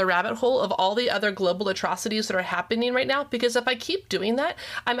go down the rabbit hole of all the other global atrocities that are happening right now. Because if I keep doing that,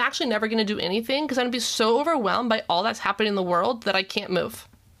 I'm actually never going to do anything, because I'm going to be so overwhelmed by all that's happening in the world that I can't move.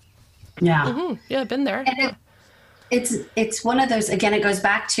 Yeah. Yeah, I've been there. And it's one of those, again, it goes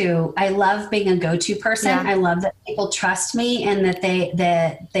back to, I love being a go-to person. Yeah. I love that people trust me and that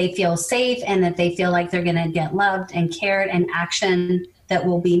they feel safe and that they feel like they're going to get loved and cared and action that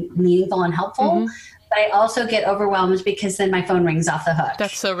will be meaningful and helpful. But I also get overwhelmed because then my phone rings off the hook.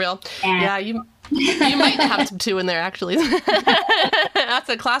 That's so real. And yeah, you might have some too in there, actually. That's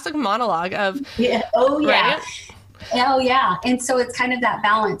a classic monologue of... Yeah. Oh, yeah. Right? Oh, yeah. And so it's kind of that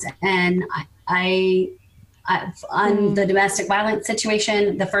balance. And I on the domestic violence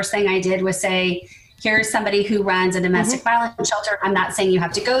situation, the first thing I did was say, here's somebody who runs a domestic violence shelter. I'm not saying you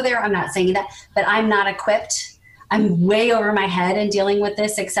have to go there. I'm not saying that, but I'm not equipped. I'm way over my head in dealing with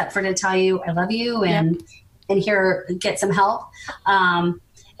this, except for to tell you I love you and here, get some help. And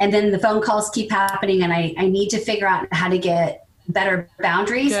then the phone calls keep happening, and I need to figure out how to get better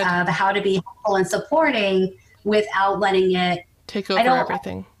boundaries of how to be helpful and supporting without letting it take over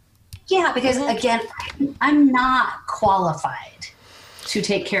everything. Yeah, because again, I'm not qualified to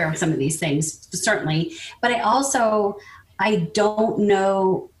take care of some of these things, certainly. But I don't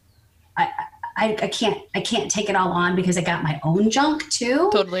know. I can't take it all on because I got my own junk too.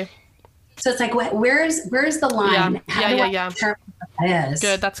 Totally. So it's like, where's the line? Yeah. That is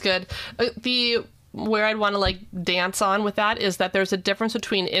good. That's good. Where I'd want to like dance on with that is that there's a difference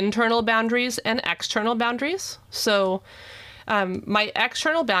between internal boundaries and external boundaries. So my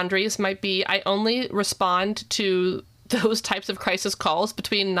external boundaries might be I only respond to those types of crisis calls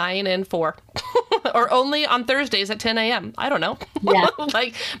between 9 and 4 or only on Thursdays at 10 a.m. I don't know. Yeah.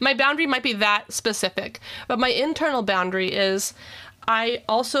 Like my boundary might be that specific, but my internal boundary is I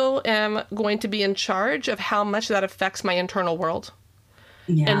also am going to be in charge of how much that affects my internal world.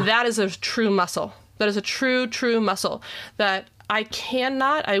 Yeah. And that is a true muscle. That is a true muscle that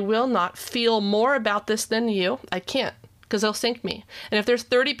I will not feel more about this than you. I can't, because they'll sink me. And if there's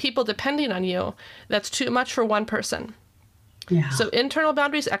 30 people depending on you, that's too much for one person. Yeah. So internal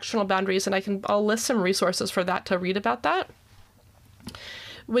boundaries, external boundaries, and I'll list some resources for that to read about that.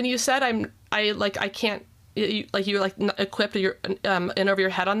 When you said I can't, you're like not equipped or you're in over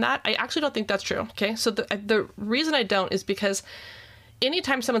your head on that, I actually don't think that's true. Okay. So the reason I don't is because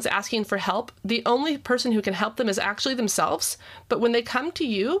anytime someone's asking for help, the only person who can help them is actually themselves. But when they come to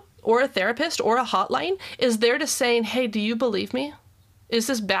you or a therapist or a hotline, is there to saying, hey, do you believe me? Is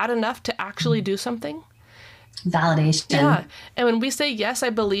this bad enough to actually do something? Validation. Yeah. And when we say, yes, I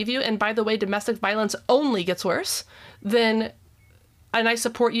believe you, and by the way, domestic violence only gets worse, and I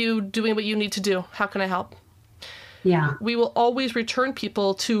support you doing what you need to do. How can I help? Yeah. We will always return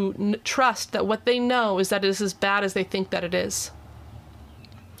people to trust that what they know is that it is as bad as they think that it is.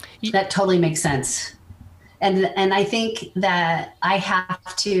 That totally makes sense. And I think that I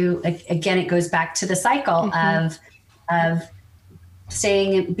have to, again, it goes back to the cycle of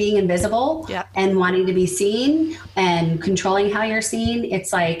being invisible and wanting to be seen and controlling how you're seen.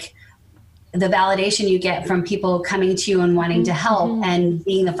 It's like the validation you get from people coming to you and wanting to help and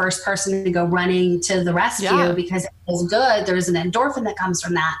being the first person to go running to the rescue because it feels good. There's an endorphin that comes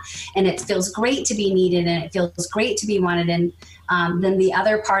from that. And it feels great to be needed and it feels great to be wanted. And then the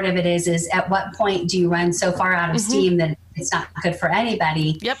other part of it is at what point do you run so far out of steam that it's not good for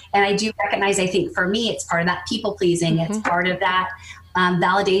anybody? Yep. And I do recognize, I think for me, it's part of that people pleasing. It's part of that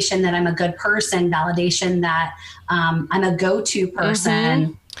validation that I'm a good person, validation that I'm a go-to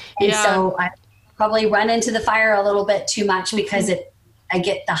person. And so I probably run into the fire a little bit too much because I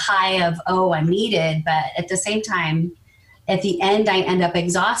get the high of, oh, I'm needed. But at the same time, at the end, I end up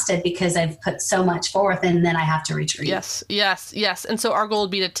exhausted because I've put so much forth and then I have to retreat. Yes. And so our goal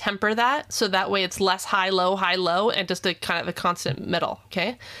would be to temper that. So that way it's less high, low, and just a kind of a constant middle.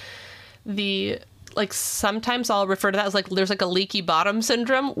 Okay. Sometimes I'll refer to that as like, there's like a leaky bottom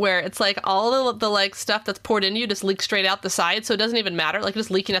syndrome where it's like all the like stuff that's poured in you just leaks straight out the side. So it doesn't even matter. Like just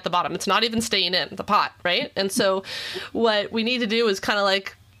leaking at the bottom. It's not even staying in the pot. Right. And so what we need to do is kind of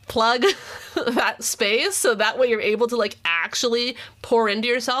like plug that space. So that way you're able to like actually pour into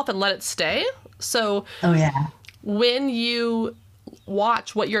yourself and let it stay. So when you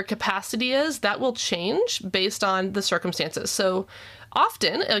watch what your capacity is, that will change based on the circumstances. So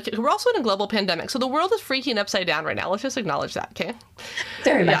often, we're also in a global pandemic, so the world is freaking upside down right now. Let's just acknowledge that, okay?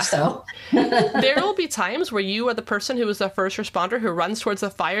 Very much so. There will be times where you are the person who is the first responder who runs towards the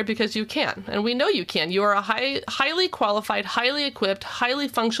fire because you can, and we know you can. You are a highly qualified, highly equipped, highly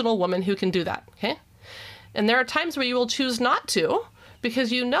functional woman who can do that, okay? And there are times where you will choose not to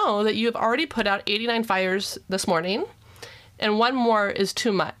because you know that you have already put out 89 fires this morning, and one more is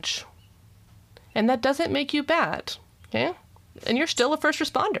too much. And that doesn't make you bad, okay? And you're still a first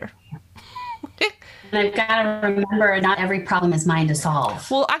responder. And I've got to remember, not every problem is mine to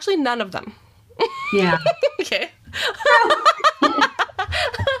solve. Well, actually, none of them. Yeah. Okay.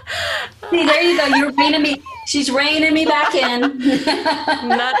 See, there you go. You're reining me. She's reining me back in.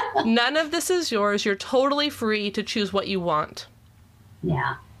 None of this is yours. You're totally free to choose what you want.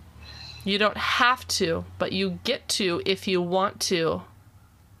 Yeah. You don't have to, but you get to if you want to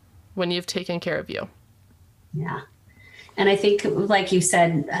when you've taken care of you. Yeah. And I think, like you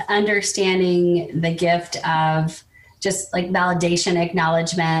said, understanding the gift of just like validation,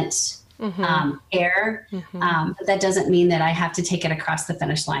 acknowledgement, air. But that doesn't mean that I have to take it across the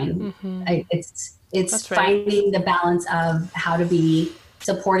finish line. It's That's right. finding the balance of how to be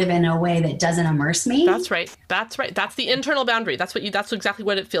supportive in a way that doesn't immerse me. That's right. That's right. That's the internal boundary. That's exactly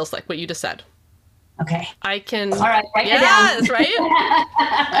what it feels like, what you just said. Okay. I can. All right. Write it down. Yes, right?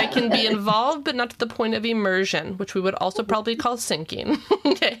 I can be involved, but not to the point of immersion, which we would also probably call sinking.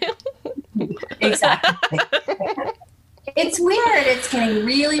 Okay. Exactly. It's weird. It's getting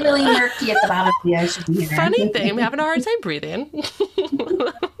really, really murky at the bottom of the ocean here. Funny thing, I'm having a hard time breathing.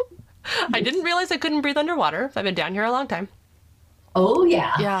 I didn't realize I couldn't breathe underwater. I've been down here a long time. Oh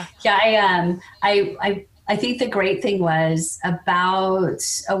yeah. Yeah. Yeah. I think the great thing was about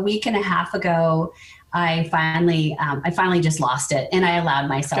a week and a half ago, I finally just lost it, and I allowed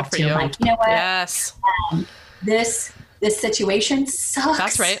myself to. You. Like, you know what? Yes. This situation sucks.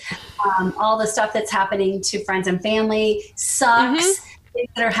 That's right. All the stuff that's happening to friends and family sucks. Things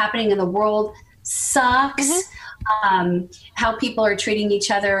that are happening in the world sucks. How people are treating each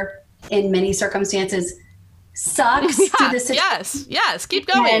other in many circumstances sucks. Yes. Keep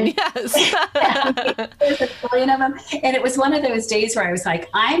going. Yes. There's a billion of them. And it was one of those days where I was like,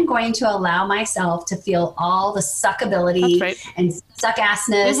 I'm going to allow myself to feel all the suckability and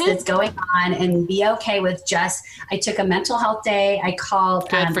suck-assness that's going on, and be okay with I took a mental health day. I called.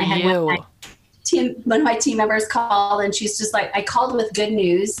 Good for you. One of my team members called, and she's just like, I called with good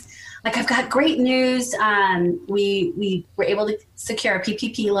news. Like, I've got great news. We were able to secure a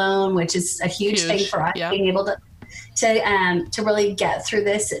PPP loan, which is a huge thing for us, being able to really get through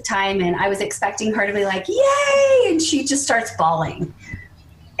this time. And I was expecting her to be like, yay! And she just starts bawling.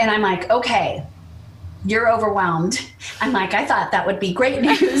 And I'm like, okay, you're overwhelmed. I'm like, I thought that would be great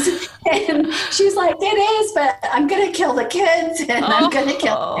news. And she's like, it is, but I'm going to kill the kids, and I'm going to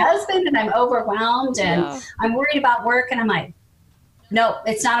kill my husband, and I'm overwhelmed, and I'm worried about work. And I'm like, no,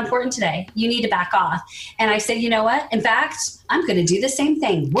 it's not important today. You need to back off. And I said, you know what? In fact, I'm going to do the same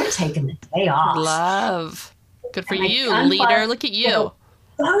thing. We're taking the day off. Love. Good for you, leader. Look at you.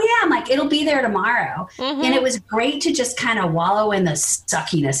 I'm like, it'll be there tomorrow. And it was great to just kind of wallow in the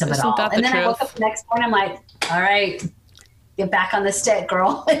suckiness of it all. And then I woke up the next morning, I'm like, all right, get back on the stick,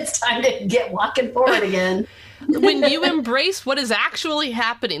 girl. It's time to get walking forward again. When you embrace what is actually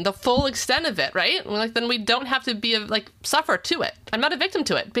happening, the full extent of it, right? Like, then we don't have to be suffer to it. I'm not a victim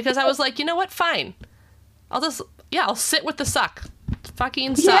to it, because I was like, you know what? Fine. I'll sit with the suck. It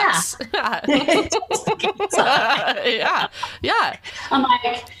fucking sucks. Yeah. I'm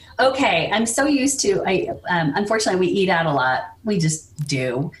like, okay, I'm so used to, unfortunately we eat out a lot. We just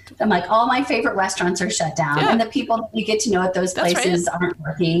do. I'm like, all my favorite restaurants are shut down, and the people that you get to know at those places aren't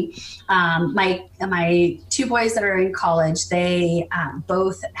working. My two boys that are in college, they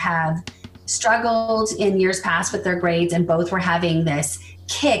both have struggled in years past with their grades, and both were having this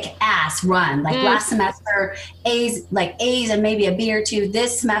kick-ass run. Like last semester, A's and maybe a B or two.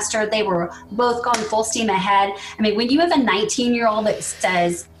 This semester, they were both going full steam ahead. I mean, when you have a 19-year-old that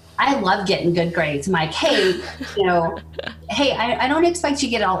says, I love getting good grades. I'm like, hey, I don't expect you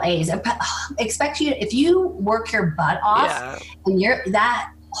to get all A's. I expect you, if you work your butt off and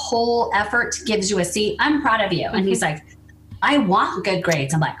that whole effort gives you a C, I'm proud of you. And he's like, I want good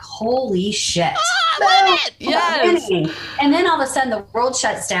grades. I'm like, holy shit. Oh, I love it. Yes. And then all of a sudden the world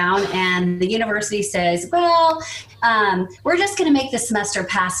shuts down, and the university says, well, we're just going to make the semester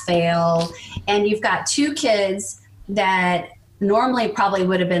pass fail. And you've got two kids that normally probably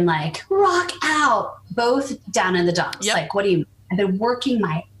would have been like, rock out, both down in the dumps. Like, what do you, I've been working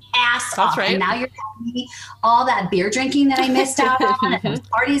my ass off. Right. And now you're telling me all that beer drinking that I missed out on, and those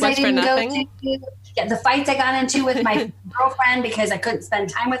parties I didn't go to, the fights I got into with my girlfriend because I couldn't spend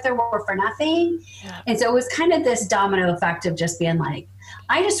time with her were for nothing. And so it was kind of this domino effect of just being like,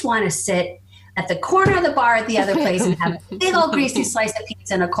 I just want to sit at the corner of the bar at the other place and have a big old greasy slice of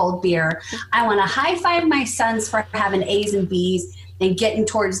pizza and a cold beer. I want to high five my sons for having A's and B's and getting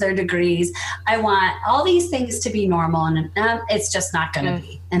towards their degrees. I want all these things to be normal, and it's just not going to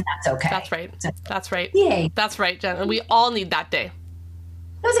be, and that's okay. That's right. That's right. Yay. That's right, Jen. And we all need that day.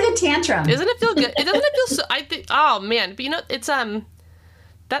 That was a good tantrum. Doesn't it feel good? Doesn't it feel so? I think. Oh man, but you know, it's that.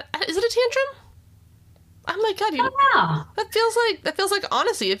 Is it a tantrum? Oh my god, that feels like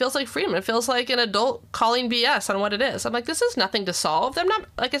honesty. It feels like freedom. It feels like an adult calling BS on what it is. I'm like, this is nothing to solve. I'm not,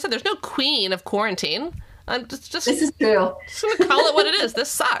 like I said, there's no queen of quarantine. I'm just this is true. Just gonna call it what it is. This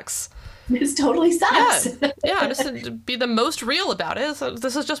sucks. This totally sucks. Yeah. Just to be the most real about it. So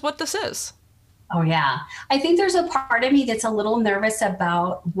this is just what this is. Oh yeah. I think there's a part of me that's a little nervous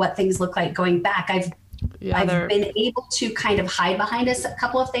about what things look like going back. I've been able to kind of hide behind a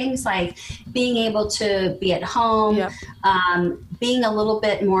couple of things, like being able to be at home, Yep. Being a little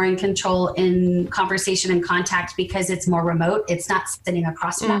bit more in control in conversation and contact because it's more remote. It's not sitting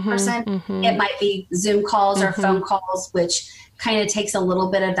across from that person. It might be Zoom calls or phone calls, which kind of takes a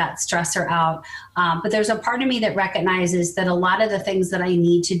little bit of that stressor out. But there's a part of me that recognizes that a lot of the things that I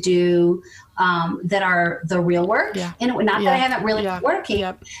need to do that are the real work, and not that I haven't really been working,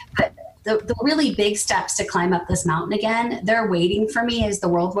 but the really big steps to climb up this mountain again, they're waiting for me as the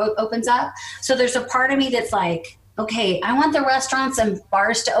world opens up. So there's a part of me that's like, okay, I want the restaurants and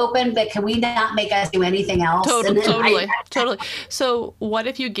bars to open, but can we not make us do anything else? Totally. So what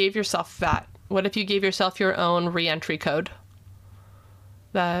if you gave yourself that? What if you gave yourself your own re-entry code?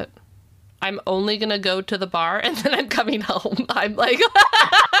 That I'm only going to go to the bar and then I'm coming home. I'm like,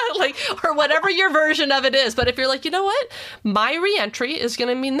 or whatever your version of it is. But if you're like, you know what, my reentry is going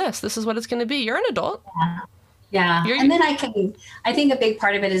to mean this. This is what it's going to be. You're an adult. Yeah. And then I think a big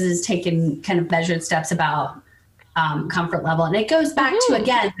part of it is taking kind of measured steps about comfort level. And it goes back to,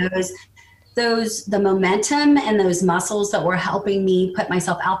 again, the momentum and those muscles that were helping me put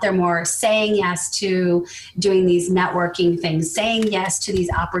myself out there more, saying yes to doing these networking things, saying yes to these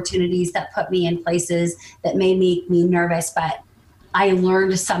opportunities that put me in places that made me nervous, but I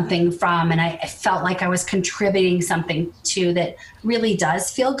learned something from, and I felt like I was contributing something to that really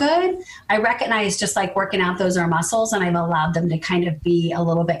does feel good. I recognize just like working out, those are muscles, and I've allowed them to kind of be a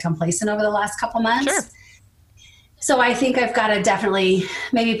little bit complacent over the last couple months. Sure. So I think I've got to definitely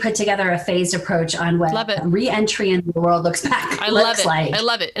maybe put together a phased approach on what re-entry into the world looks like. I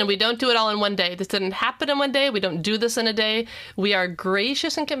love it. And we don't do it all in one day. This didn't happen in one day. We don't do this in a day. We are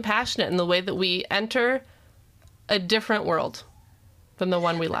gracious and compassionate in the way that we enter a different world than the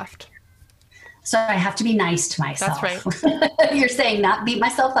one we left. So I have to be nice to myself. That's right. You're saying not beat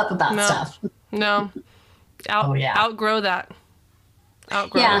myself up about stuff. No. Outgrow that.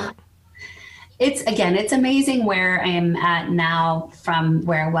 Outgrow that. It's amazing where I am at now from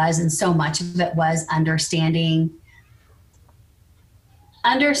where I was, and so much of it was understanding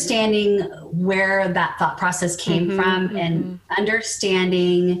where that thought process came from, and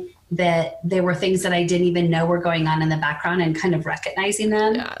understanding that there were things that I didn't even know were going on in the background and kind of recognizing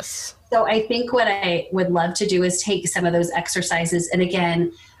them. Yes. So I think what I would love to do is take some of those exercises, and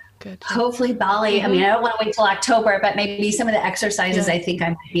again, hopefully Bali. I mean, I don't want to wait till October, but maybe some of the exercises I think I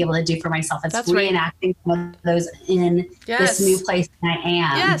might be able to do for myself. It's reenacting some of those in this new place that I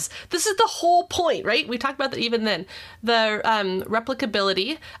am. Yes. This is the whole point, right? We talked about that even then. The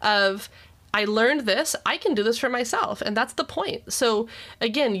replicability of, I learned this, I can do this for myself. And that's the point. So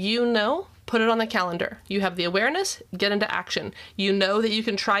again, put it on the calendar. You have the awareness, get into action. You know that you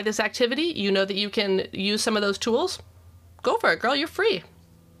can try this activity. You know that you can use some of those tools. Go for it, girl. You're free.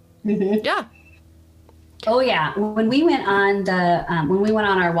 Mm-hmm. Yeah. Oh yeah. When we went on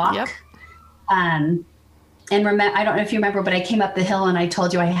our walk, and I don't know if you remember, but I came up the hill and I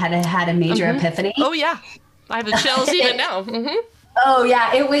told you I had a major epiphany. Oh yeah. I have the chills even now. Mm-hmm. Oh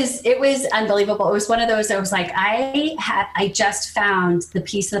yeah. It was unbelievable. It was one of those that was like, I just found the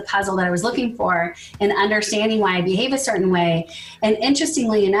piece of the puzzle that I was looking for, and understanding why I behave a certain way. And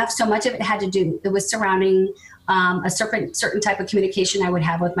interestingly enough, so much of it was surrounding a certain type of communication I would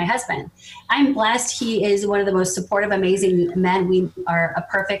have with my husband. I'm blessed. He is one of the most supportive, amazing men. We are a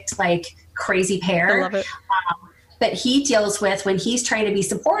perfect, crazy pair. I love it. But he deals with, when he's trying to be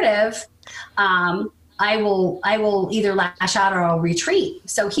supportive, I will either lash out or I'll retreat.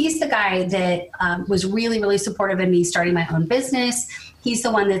 So he's the guy that was really, really supportive in me starting my own business. He's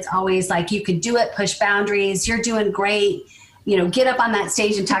the one that's always like, you could do it, push boundaries, you're doing great. Get up on that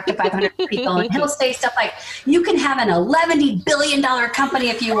stage and talk to 500 people. And he'll say stuff like, you can have an $11 billion company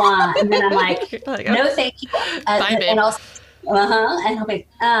if you want. And then I'm like, no, thank you. Bye, babe. And and he'll be,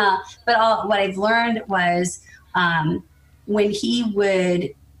 but what I've learned was when he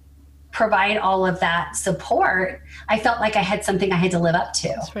would provide all of that support, I felt like I had something I had to live up to.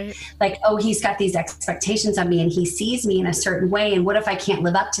 That's right. Like, oh, he's got these expectations of me and he sees me in a certain way. And what if I can't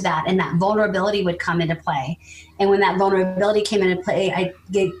live up to that? And that vulnerability would come into play. And when that vulnerability came into play, I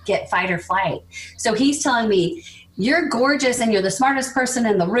get fight or flight. So he's telling me, you're gorgeous and you're the smartest person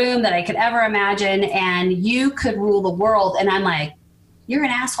in the room that I could ever imagine. And you could rule the world. And I'm like, you're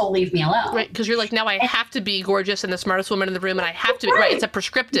an asshole, leave me alone. Right, because you're like, now I have to be gorgeous and the smartest woman in the room, and I have to be, right, it's a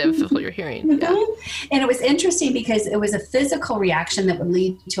prescriptive of what you're hearing. Yeah. And it was interesting because it was a physical reaction that would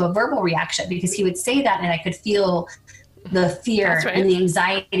lead to a verbal reaction, because he would say that and I could feel the fear and the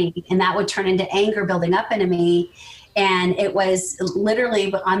anxiety, and that would turn into anger building up into me. And it was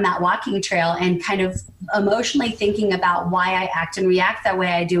literally on that walking trail and kind of emotionally thinking about why I act and react that way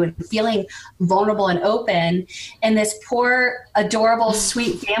I do and feeling vulnerable and open. And this poor, adorable,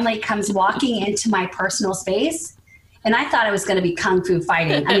 sweet family comes walking into my personal space. And I thought it was going to be kung fu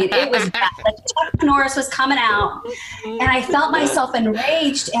fighting. I mean, it was bad. Like Chuck Norris was coming out, and I felt myself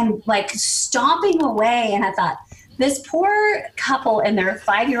enraged and like stomping away. And I thought, this poor couple and their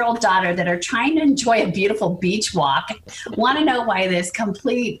 5-year-old daughter that are trying to enjoy a beautiful beach walk want to know why this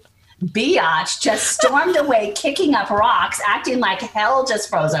complete biatch just stormed away, kicking up rocks, acting like hell just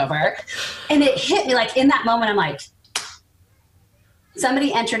froze over. And it hit me like in that moment, I'm like,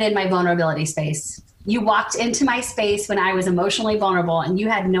 somebody entered in my vulnerability space. You walked into my space when I was emotionally vulnerable and you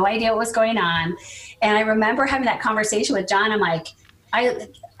had no idea what was going on. And I remember having that conversation with John. I'm like,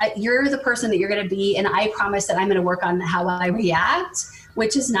 you're the person that you're going to be. And I promise that I'm going to work on how I react,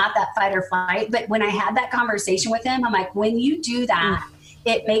 which is not that fight or flight. But when I had that conversation with him, I'm like, when you do that,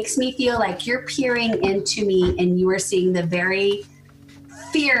 it makes me feel like you're peering into me and you are seeing the very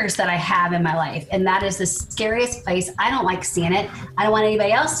fears that I have in my life. And that is the scariest place. I don't like seeing it. I don't want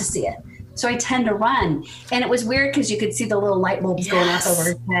anybody else to see it. So I tend to run. And it was weird because you could see the little light bulbs going off over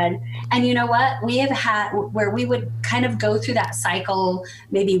his head. And you know what? We have had where we would kind of go through that cycle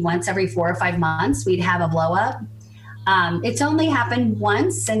maybe once every 4 or 5 months. We'd have a blow up. It's only happened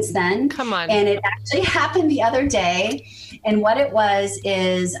once since then. Come on. And it actually happened the other day. And what it was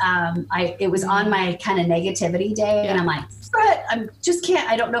is it was on my kind of negativity day. Yeah. And I'm like, Brett, I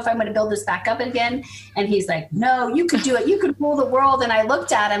don't know if I'm going to build this back up again. And he's like, no, you could do it. You could rule the world. And I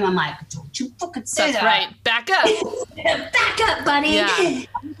looked at him. I'm like, don't you fucking say that. That's right. Back up. Back up, buddy. Yeah.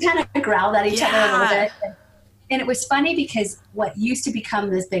 We kind of growled at each other a little bit. And it was funny because what used to become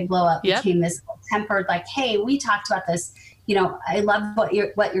this big blow up became this tempered, like, hey, we talked about this. You know, I love what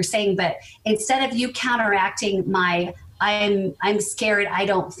you're saying, but instead of you counteracting my, I'm scared, I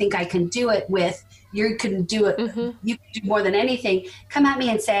don't think I can do it with, you can do it, you can do more than anything, come at me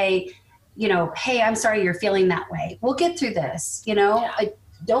and say, you know, hey, I'm sorry you're feeling that way. We'll get through this, you know.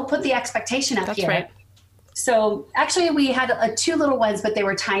 Don't put the expectation up here. Right. So actually we had 2 little ones, but they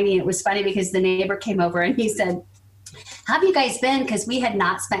were tiny. It was funny because the neighbor came over and he said, how have you guys been? Because we had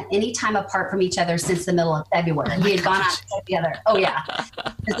not spent any time apart from each other since the middle of February. We had gone out together. Oh, yeah.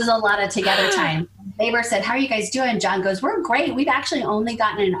 This is a lot of together time. The neighbor said, how are you guys doing? John goes, we're great. We've actually only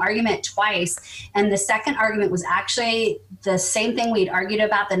gotten in an argument twice. And the second argument was actually the same thing we'd argued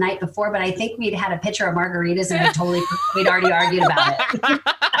about the night before, but I think we'd had a pitcher of margaritas and we'd already argued about it.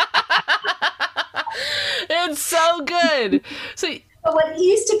 It's so good. But what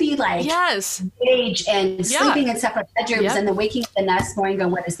used to be like age and sleeping in separate bedrooms and then waking up the next morning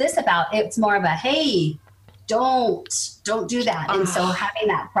going, what is this about? It's more of a, hey, don't do that. And so having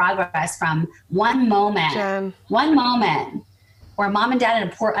that progress from one moment where mom and dad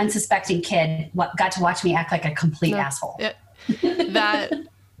and a poor unsuspecting kid got to watch me act like a complete asshole.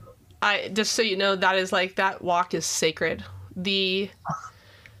 Just so you know, that is like, that walk is sacred. The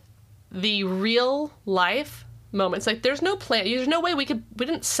real life moments, like there's no plan, there's no way we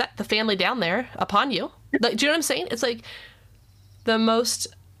didn't set the family down there upon you. Like, do you know what I'm saying? It's like the most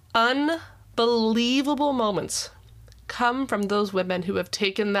unbelievable moments come from those women who have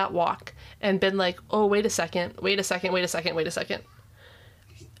taken that walk and been like, oh, wait a second.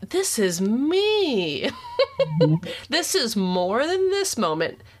 This is me. This is more than this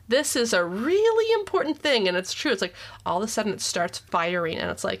moment. This is a really important thing. And it's true. It's like all of a sudden it starts firing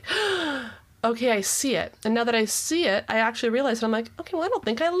and it's like, okay, I see it. And now that I see it, I actually realize that I'm like, okay, well, I don't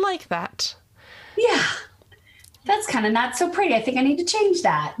think I like that. Yeah. That's kind of not so pretty. I think I need to change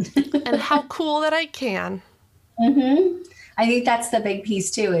that. And how cool that I can. Mm-hmm. I think that's the big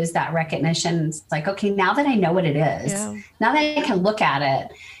piece too, is that recognition. It's like, okay, now that I know what it is, now that I can look at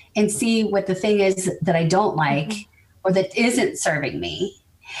it and see what the thing is that I don't like or that isn't serving me,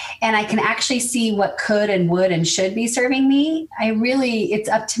 and I can actually see what could and would and should be serving me, it's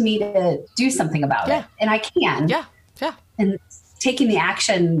up to me to do something about it. And I can. Yeah. And taking the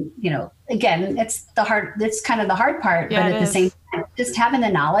action, you know, again, it's kind of the hard part, but at the same time, just having the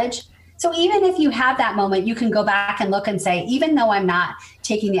knowledge. So even if you have that moment, you can go back and look and say, even though I'm not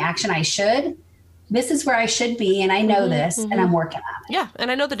taking the action I should, this is where I should be. And I know this and I'm working on it. Yeah.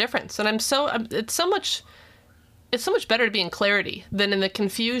 And I know the difference. And it's so much better to be in clarity than in the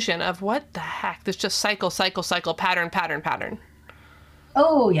confusion of what the heck. There's just cycle, pattern.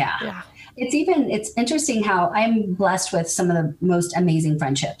 Oh, yeah. Yeah. It's interesting how I'm blessed with some of the most amazing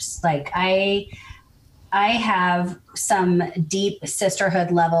friendships. Like I have some deep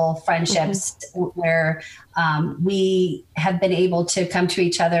sisterhood level friendships where we have been able to come to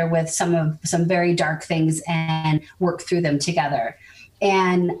each other with some very dark things and work through them together.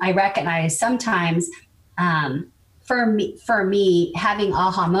 And I recognize sometimes for me, having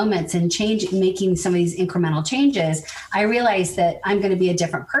aha moments and making some of these incremental changes, I realize that I'm going to be a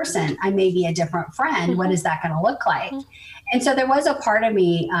different person. I may be a different friend. What is that going to look like? And so there was a part of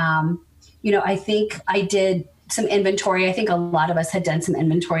me, I think I did some inventory. I think a lot of us had done some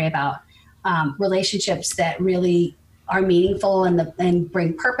inventory about relationships that really are meaningful and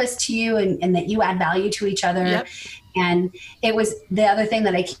bring purpose to you and that you add value to each other. Yep. And it was the other thing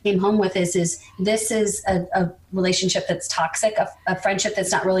that I came home with is this is a relationship that's toxic, a friendship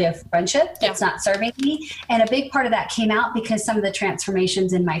that's not really a friendship, that's not serving me. And a big part of that came out because some of the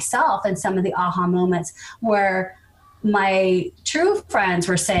transformations in myself and some of the aha moments were my true friends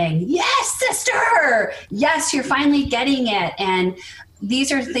were saying, yes, sister, yes, you're finally getting it. And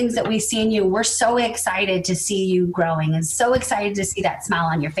these are things that we see in you. We're so excited to see you growing and so excited to see that smile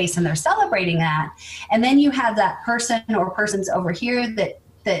on your face, and they're celebrating that. And then you have that person or persons over here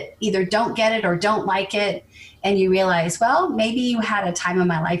that either don't get it or don't like it. And you realize, well, maybe you had a time in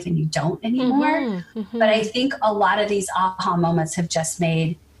my life and you don't anymore. But I think a lot of these aha moments have just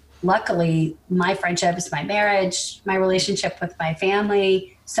made, luckily, my friendships, my marriage, my relationship with my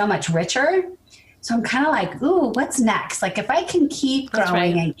family so much richer. So I'm kind of like, ooh, what's next? Like if I can keep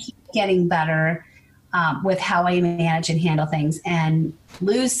growing and keep getting better with how I manage and handle things and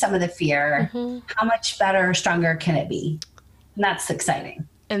lose some of the fear, how much better, stronger can it be? And that's exciting.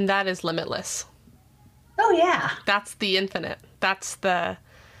 And that is limitless. Oh, yeah. That's the infinite. That's the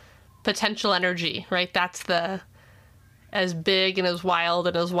potential energy, right? That's the as big and as wild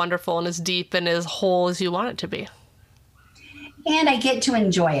and as wonderful and as deep and as whole as you want it to be. And I get to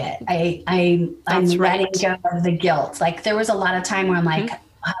enjoy it. I'm letting go of the guilt. Like there was a lot of time where I'm like,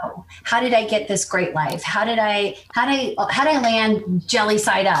 oh, how did I get this great life? How did I land jelly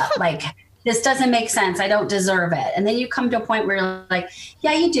side up? Like this doesn't make sense. I don't deserve it. And then you come to a point where you're like,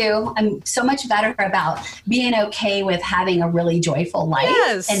 yeah, you do. I'm so much better about being okay with having a really joyful life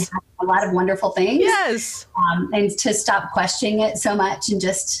and having a lot of wonderful things. Yes. And to stop questioning it so much and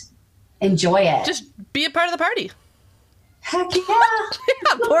just enjoy it. Just be a part of the party. Heck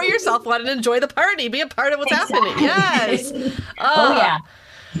yeah. Pour yourself one and enjoy the party. Be a part of what's happening. Yes. Oh, yeah.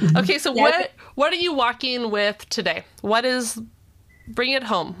 Okay, so what are you walking with today? Bring it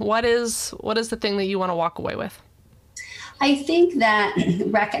home. What is the thing that you want to walk away with? I think that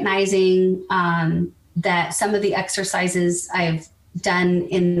recognizing that some of the exercises I've done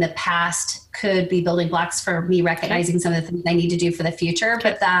in the past could be building blocks for me recognizing some of the things I need to do for the future,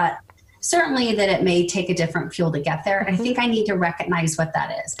 but that certainly that it may take a different fuel to get there. I think I need to recognize what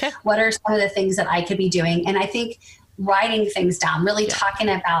that is. Okay. What are some of the things that I could be doing? And I think writing things down, really talking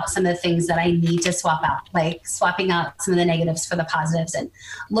about some of the things that I need to swap out, like swapping out some of the negatives for the positives and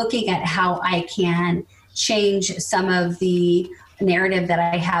looking at how I can change some of the narrative that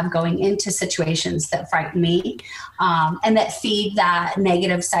I have going into situations that frighten me and that feed that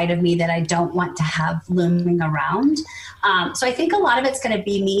negative side of me that I don't want to have looming around. So I think a lot of it's going to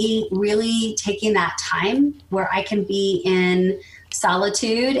be me really taking that time where I can be in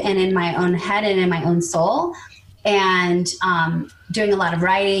solitude and in my own head and in my own soul and doing a lot of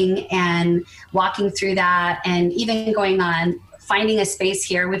writing and walking through that and even going on finding a space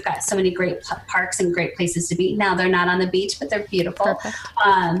here. We've got so many great parks and great places to be. Now they're not on the beach, but they're beautiful.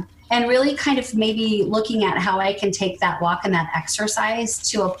 And really kind of maybe looking at how I can take that walk and that exercise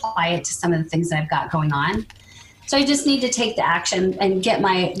to apply it to some of the things that I've got going on. So I just need to take the action and get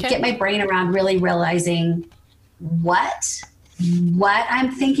my brain around really realizing what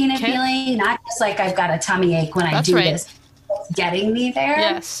I'm thinking and feeling, not just like I've got a tummy ache when I do this. It's getting me there.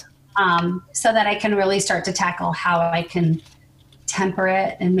 Yes. So that I can really start to tackle how I can temper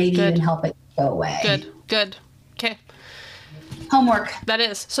it and maybe even help it go away. Good. Okay. Homework. That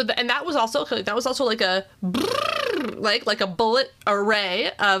is. So and that was also like a like a bullet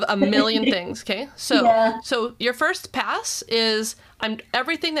array of a million things. Okay. So so your first pass is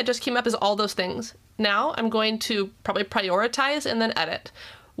everything that just came up is all those things. Now I'm going to probably prioritize and then edit.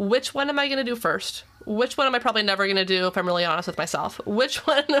 Which one am I going to do first? Which one am I probably never going to do if I'm really honest with myself? Which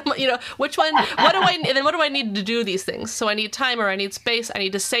one, what do I need to do these things? So I need time or I need space. I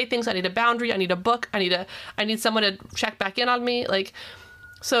need to say things. I need a boundary. I need a book. I need someone to check back in on me. Like,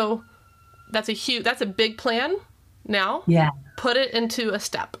 so that's a big plan. Now, put it into a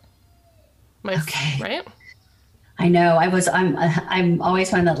step. Right? I know. I'm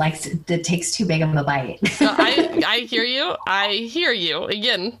always one that takes too big of a bite. I hear you. I hear you.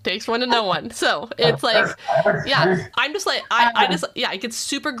 Again, takes one to know one. So it's like, yeah, I'm just like, yeah, it gets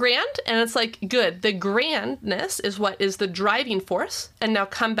super grand and it's like, good. The grandness is what is the driving force. And now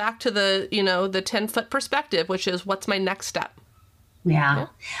come back to the, the 10-foot perspective, which is what's my next step? Yeah.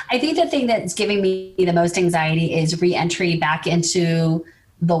 I think the thing that's giving me the most anxiety is re-entry back into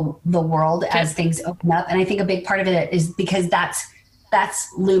the world as things open up. And I think a big part of it is because that's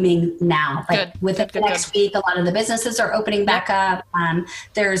looming now. Like within the next week, a lot of the businesses are opening back up.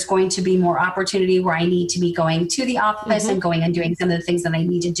 There's going to be more opportunity where I need to be going to the office and going and doing some of the things that I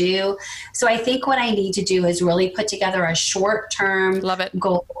need to do. So I think what I need to do is really put together a short-term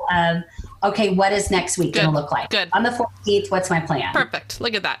goal of, okay, what is next week going to look like? On the 14th, what's my plan? Perfect.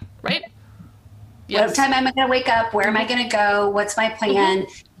 Look at that, right? Yes. What time am I going to wake up? Where am I going to go? What's my plan?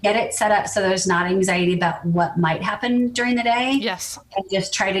 Get it set up so there's not anxiety about what might happen during the day. Yes. And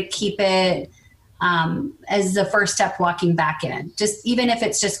just try to keep it as the first step walking back in. Just even if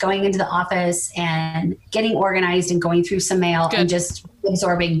it's just going into the office and getting organized and going through some mail and just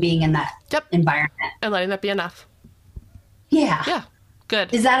absorbing being in that environment. And letting that be enough. Yeah. Yeah.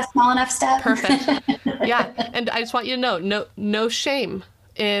 Good. Is that a small enough step? Perfect. Yeah. And I just want you to know, no shame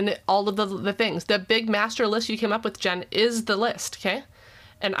in all of the things. The big master list you came up with, Jen, is the list, okay?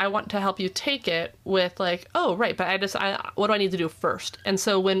 And I want to help you take it with like, oh, right, but what do I need to do first? And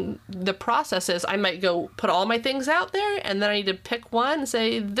so when the process is, I might go put all my things out there and then I need to pick one and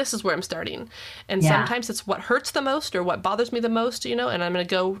say, this is where I'm starting. And sometimes it's what hurts the most or what bothers me the most, and I'm going to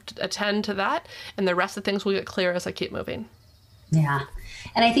go attend to that. And the rest of the things will get clear as I keep moving. Yeah.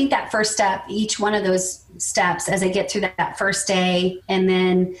 And I think that first step, each one of those steps, as I get through that first day and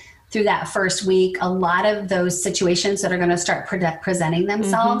then through that first week, a lot of those situations that are going to start presenting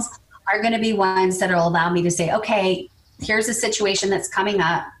themselves are going to be ones that will allow me to say, okay, here's a situation that's coming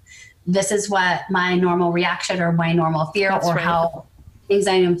up. This is what my normal reaction or my normal fear how things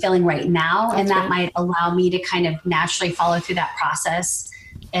I am feeling right now. And that might allow me to kind of naturally follow through that process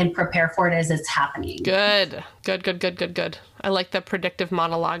and prepare for it as it's happening. Good. I like the predictive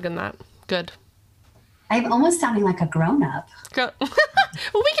monologue in that. Good. I'm almost sounding like a grown-up. Well,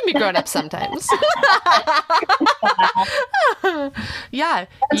 we can be grown-up sometimes. Yeah.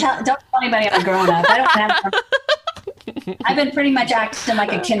 Don't tell anybody I'm a grown-up. I don't have. I've been pretty much acting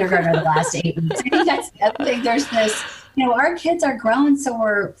like a kindergartner the last 8 weeks. I think that's the other thing. There's this, our kids are grown, so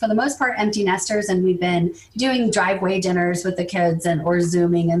we're, for the most part, empty nesters, and we've been doing driveway dinners with the kids or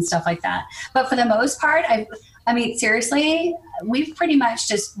Zooming and stuff like that. But for the most part, I mean, seriously, we've pretty much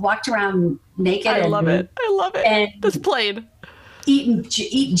just walked around naked. I love it. And just played.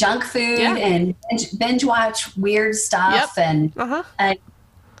 Eat junk food and binge watch weird stuff. And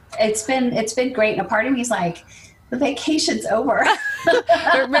it's been great. And a part of me is like, the vacation's over.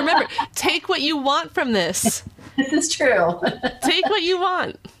 Remember, take what you want from this. This is true. Take what you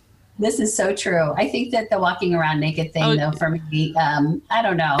want. This is so true. I think that the walking around naked thing, though, for me, I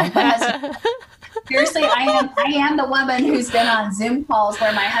don't know. Seriously, I am the woman who's been on Zoom calls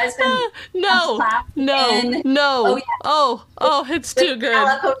where my husband no, oh, yeah. oh, it's too good.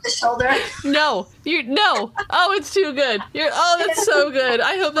 Up over the shoulder. No, oh, it's too good. That's so good.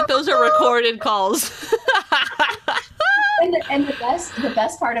 I hope that those are recorded calls. and the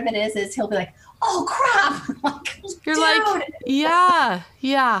best part of it is he'll be like, oh crap. You're like, yeah.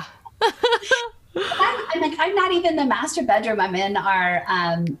 I'm not even the master bedroom. I'm in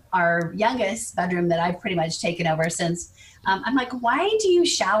our youngest bedroom that I've pretty much taken over since. I'm like, why do you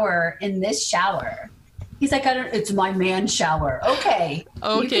shower in this shower? He's like, it's my man shower. Okay.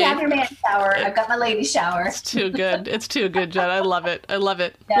 You can have your man shower. I've got my lady shower. It's too good. It's too good, Jen. I love it.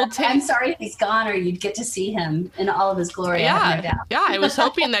 Yeah, I'm sorry he's gone, or you'd get to see him in all of his glory. Yeah. I was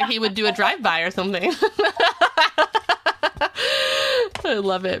hoping that he would do a drive-by or something. I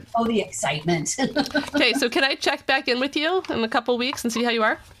love it. Oh, the excitement. Okay, so can I check back in with you in a couple weeks and see how you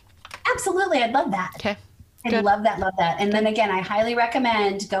are? Absolutely. I'd love that. Okay. I love that. And then again, I highly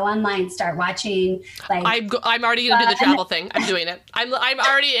recommend go online, start watching. I'm already going to do the travel thing. I'm doing it. I'm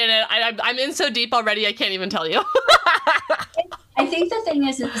already in it. I'm in so deep already, I can't even tell you. I think the thing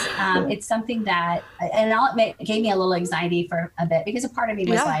is it's something that, and I'll admit, it gave me a little anxiety for a bit because a part of me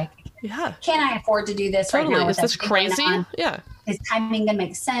was can I afford to do this right now? Is this crazy? Yeah. Is timing going to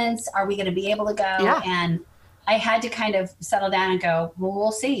make sense? Are we going to be able to go? Yeah. And I had to kind of settle down and go, well,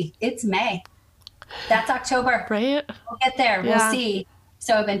 we'll see. It's May. That's October. Right. We'll get there. Yeah. We'll see.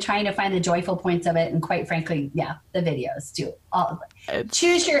 So I've been trying to find the joyful points of it. And quite frankly, the videos too. All of it.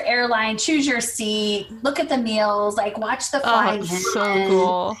 Choose your airline, choose your seat, look at the meals, watch the flight. So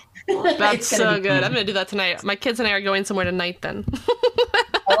cool. That's so good. I'm going to do that tonight. My kids and I are going somewhere tonight then.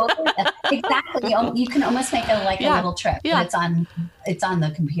 Oh, exactly. You can almost make a little trip. Yeah. It's on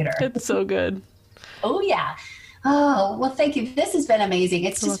the computer. It's so good. Oh, yeah. Oh, well, thank you. This has been amazing.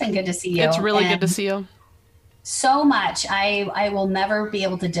 It's just been good to see you. It's really good to see you. So much. I will never be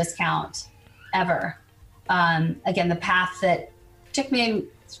able to discount ever. Again, the path that took me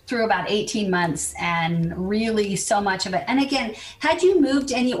through about 18 months and really so much of it. And again, had you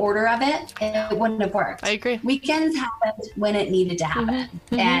moved any order of it, it wouldn't have worked. I agree. Weekends happened when it needed to happen.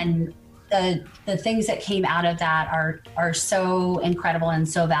 Mm-hmm. And the things that came out of that are so incredible and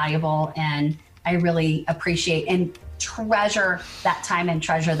so valuable. And I really appreciate and treasure that time and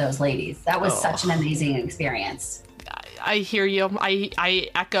treasure those ladies. That was such an amazing experience. I hear you. I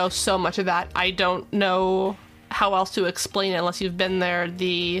echo so much of that. I don't know how else to explain it unless you've been there.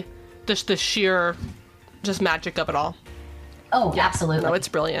 The sheer just magic of it all. Oh, yeah. Absolutely. No, it's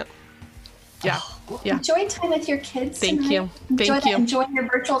brilliant. Yeah. Well, yeah. Enjoy time with your kids. Thank tonight. you. Thank you. Enjoy your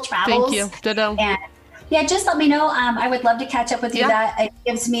virtual travels. Thank you. Ditto. And yeah, just let me know. I would love to catch up with you. That it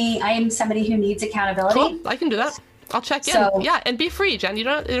gives me. I am somebody who needs accountability. Cool. I can do that. I'll check in. Yeah, and be free, Jen.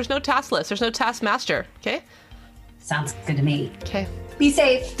 There's no task list. There's no task master. Okay. Sounds good to me. Okay. Be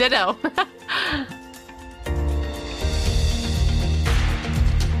safe. Ditto.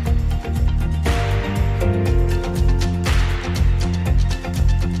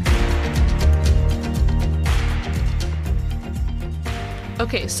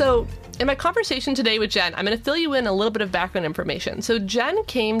 Okay, so in my conversation today with Jen, I'm going to fill you in a little bit of background information. So Jen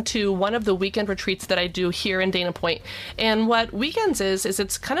came to one of the weekend retreats that I do here in Dana Point. And what weekends is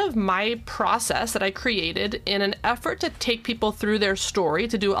it's kind of my process that I created in an effort to take people through their story,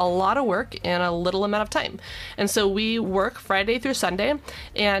 to do a lot of work in a little amount of time. And so we work Friday through Sunday,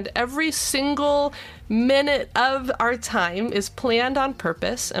 and every single minute of our time is planned on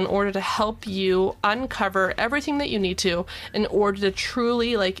purpose in order to help you uncover everything that you need to in order to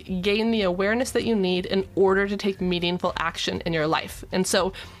truly gain the awareness that you need in order to take meaningful action in your life. And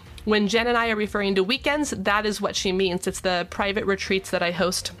so when Jen and I are referring to weekends, that is what she means. It's the private retreats that I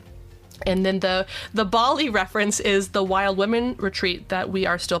host. And then the Bali reference is the Wild Women retreat that we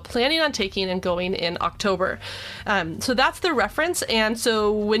are still planning on taking and going in October. So that's the reference. And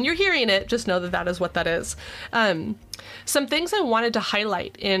so when you're hearing it, just know that that is what that is. Some things I wanted to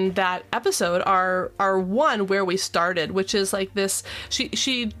highlight in that episode are one, where we started, which is this,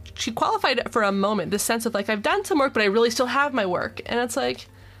 she qualified it for a moment, this sense of I've done some work, but I really still have my work. And it's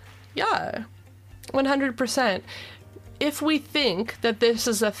yeah, 100%. If we think that this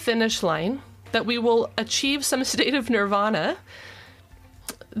is a finish line, that we will achieve some state of nirvana,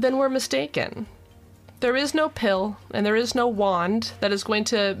 then we're mistaken. There is no pill and there is no wand that is going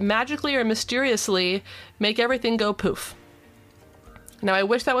to magically or mysteriously make everything go poof. Now, I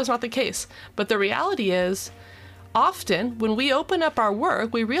wish that was not the case, but the reality is, often when we open up our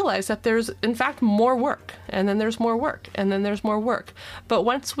work, we realize that there's in fact more work, and then there's more work, and then there's more work. But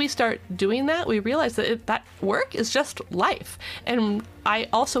once we start doing that, we realize that that work is just life. And I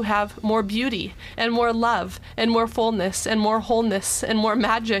also have more beauty and more love and more fullness and more wholeness and more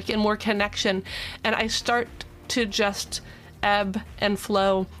magic and more connection. And I start to just ebb and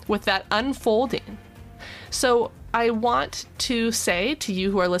flow with that unfolding. So I want to say to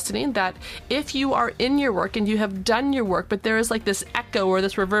you who are listening that if you are in your work and you have done your work, but there is this echo or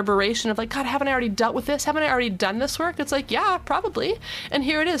this reverberation of God, haven't I already dealt with this? Haven't I already done this work? It's yeah, probably. And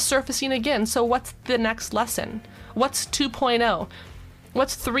here it is surfacing again. So what's the next lesson? What's 2.0?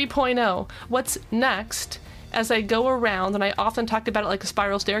 What's 3.0? What's next? As I go around, and I often talk about it like a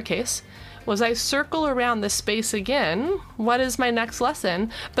spiral staircase, was I circle around this space again, what is my next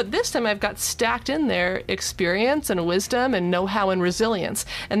lesson? But this time I've got stacked in there experience and wisdom and know-how and resilience.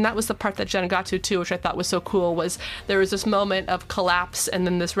 And that was the part that Jen got to too, which I thought was so cool, was there was this moment of collapse and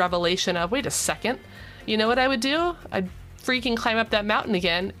then this revelation of, wait a second, you know what I would do? I'd freaking climb up that mountain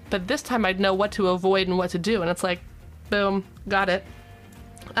again, but this time I'd know what to avoid and what to do. And it's boom, got it.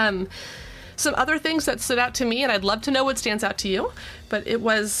 Some other things that stood out to me, and I'd love to know what stands out to you, but it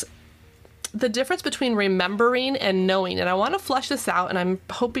was the difference between remembering and knowing. And I want to flesh this out, and I'm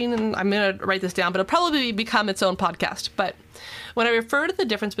hoping, and I'm going to write this down, but it'll probably become its own podcast. But when I refer to the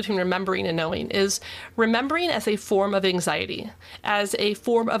difference between remembering and knowing, is remembering as a form of anxiety, as a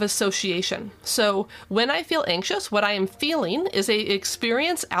form of association. So when I feel anxious, what I am feeling is an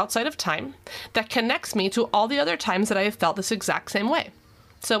experience outside of time that connects me to all the other times that I have felt this exact same way.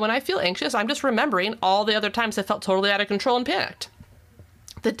 So when I feel anxious, I'm just remembering all the other times I felt totally out of control and panicked.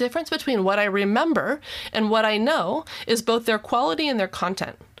 The difference between what I remember and what I know is both their quality and their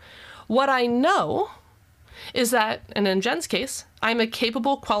content. What I know is that, and in Jen's case, I'm a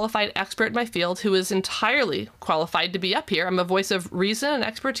capable, qualified expert in my field who is entirely qualified to be up here. I'm a voice of reason and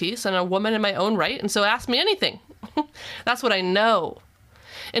expertise and a woman in my own right. And so ask me anything. That's what I know.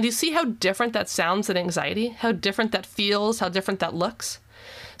 And you see how different that sounds than anxiety? How different that feels? How different that looks?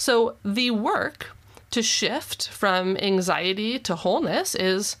 So the work to shift from anxiety to wholeness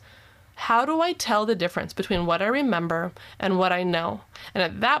is, how do I tell the difference between what I remember and what I know? And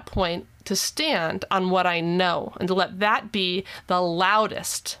at that point, to stand on what I know and to let that be the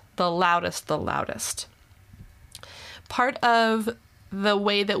loudest, the loudest, the loudest. Part of the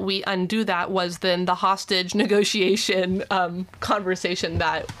way that we undo that was then the hostage negotiation conversation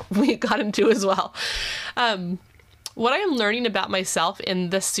that we got into as well. What I am learning about myself in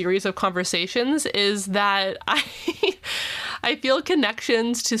this series of conversations is that I feel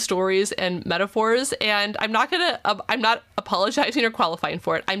connections to stories and metaphors, and I'm not apologizing or qualifying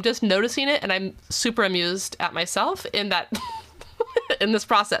for it. I'm just noticing it, and I'm super amused at myself in that in this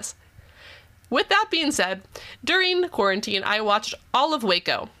process. With that being said, during quarantine, I watched all of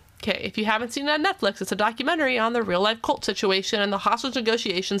Waco. Okay, if you haven't seen it on Netflix, it's a documentary on the real-life cult situation and the hostage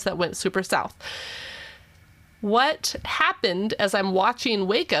negotiations that went super south. What happened as I'm watching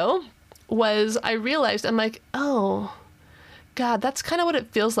Waco was I realized, I'm like, oh, God, that's kind of what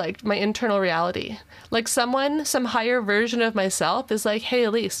it feels like, my internal reality. Like some higher version of myself is like, hey,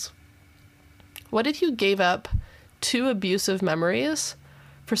 Elise, what if you gave up 2 abusive memories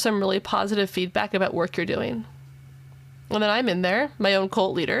for some really positive feedback about work you're doing? And then I'm in there, my own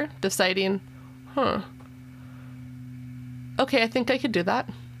cult leader, deciding, okay, I think I could do that.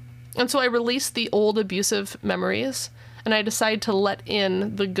 And so I release the old abusive memories, and I decide to let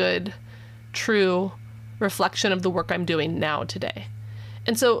in the good, true reflection of the work I'm doing now today.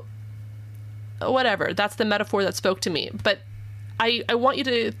 And so, whatever, that's the metaphor that spoke to me. But I want you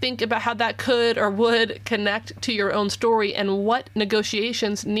to think about how that could or would connect to your own story and what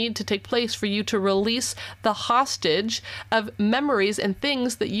negotiations need to take place for you to release the hostage of memories and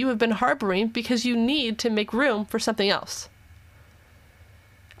things that you have been harboring because you need to make room for something else.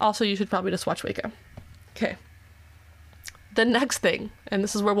 Also, you should probably just watch Waco. Okay. The next thing, and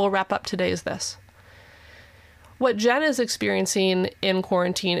this is where we'll wrap up today, is this. What Jen is experiencing in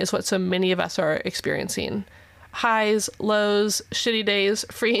quarantine is what so many of us are experiencing. Highs, lows, shitty days,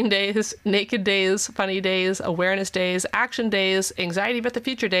 freeing days, naked days, funny days, awareness days, action days, anxiety about the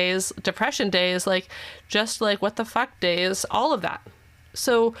future days, depression days, just what the fuck days, all of that.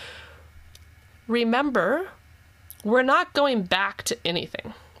 So remember, we're not going back to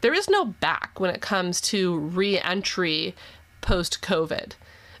anything. There is no back when it comes to re-entry post-COVID.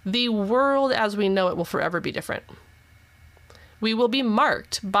 The world as we know it will forever be different. We will be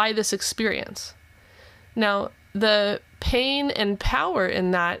marked by this experience. Now, the pain and power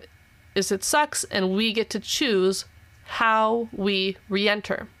in that is it sucks, and we get to choose how we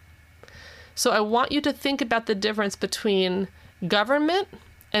re-enter. So I want you to think about the difference between government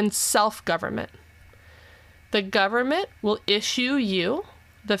and self-government. The government will issue you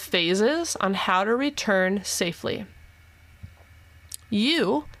the phases on how to return safely.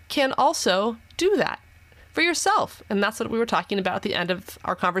 You can also do that for yourself. And that's what we were talking about at the end of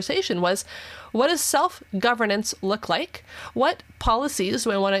our conversation was, what does self-governance look like? What policies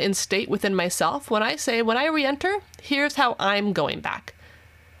do I want to instate within myself when I say, when I re-enter, here's how I'm going back.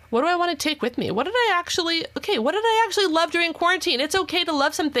 What do I want to take with me? What did I actually love during quarantine? It's okay to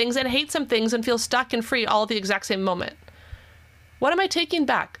love some things and hate some things and feel stuck and free all at the exact same moment. What am I taking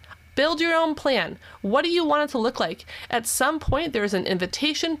back? Build your own plan. What do you want it to look like? At some point, there is an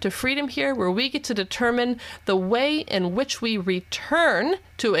invitation to freedom here where we get to determine the way in which we return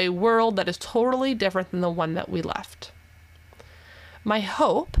to a world that is totally different than the one that we left. My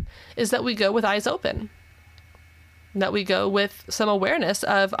hope is that we go with eyes open. That we go with some awareness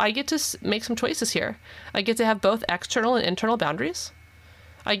of, I get to make some choices here. I get to have both external and internal boundaries.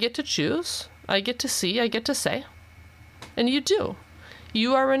 I get to choose. I get to see. I get to say. And you do.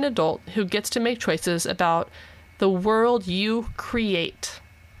 You are an adult who gets to make choices about the world you create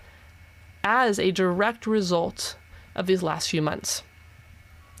as a direct result of these last few months.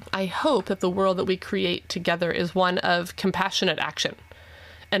 I hope that the world that we create together is one of compassionate action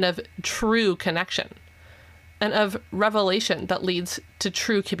and of true connection and of revelation that leads to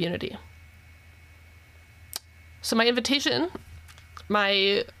true community. So my invitation,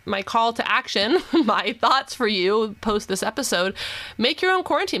 my call to action, my thoughts for you post this episode, make your own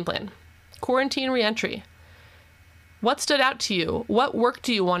quarantine plan. Quarantine reentry. What stood out to you? What work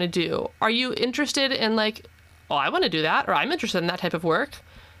do you want to do? Are you interested in I want to do that, or I'm interested in that type of work?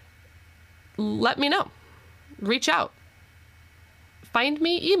 Let me know. Reach out. find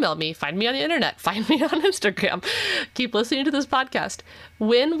me, email me, find me on the internet, find me on Instagram. Keep listening to this podcast.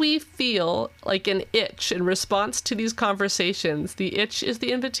 When we feel like an itch in response to these conversations, the itch is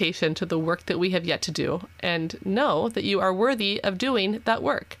the invitation to the work that we have yet to do. And know that you are worthy of doing that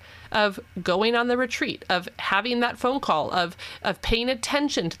work, of going on the retreat, of having that phone call, of paying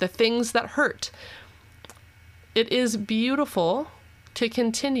attention to the things that hurt. It is beautiful to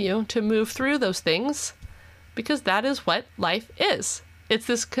continue to move through those things, because that is what life is. It's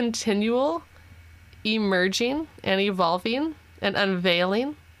this continual emerging and evolving and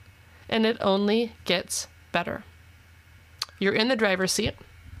unveiling, and it only gets better. You're in the driver's seat.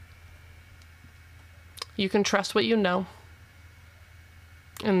 You can trust what you know,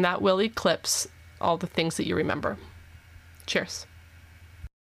 and that will eclipse all the things that you remember. Cheers.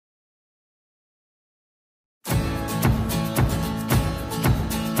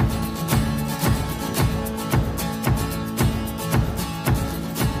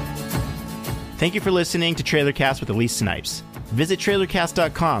 Thank you for listening to TrailerCast with Elise Snipes. Visit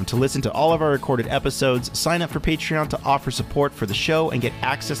TrailerCast.com to listen to all of our recorded episodes, sign up for Patreon to offer support for the show, and get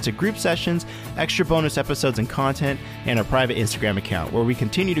access to group sessions, extra bonus episodes and content, and our private Instagram account, where we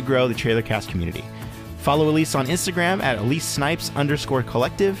continue to grow the TrailerCast community. Follow Elise on Instagram at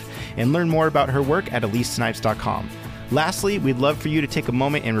EliseSnipes_collective, and learn more about her work at EliseSnipes.com. Lastly, we'd love for you to take a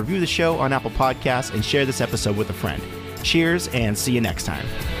moment and review the show on Apple Podcasts and share this episode with a friend. Cheers, and see you next time.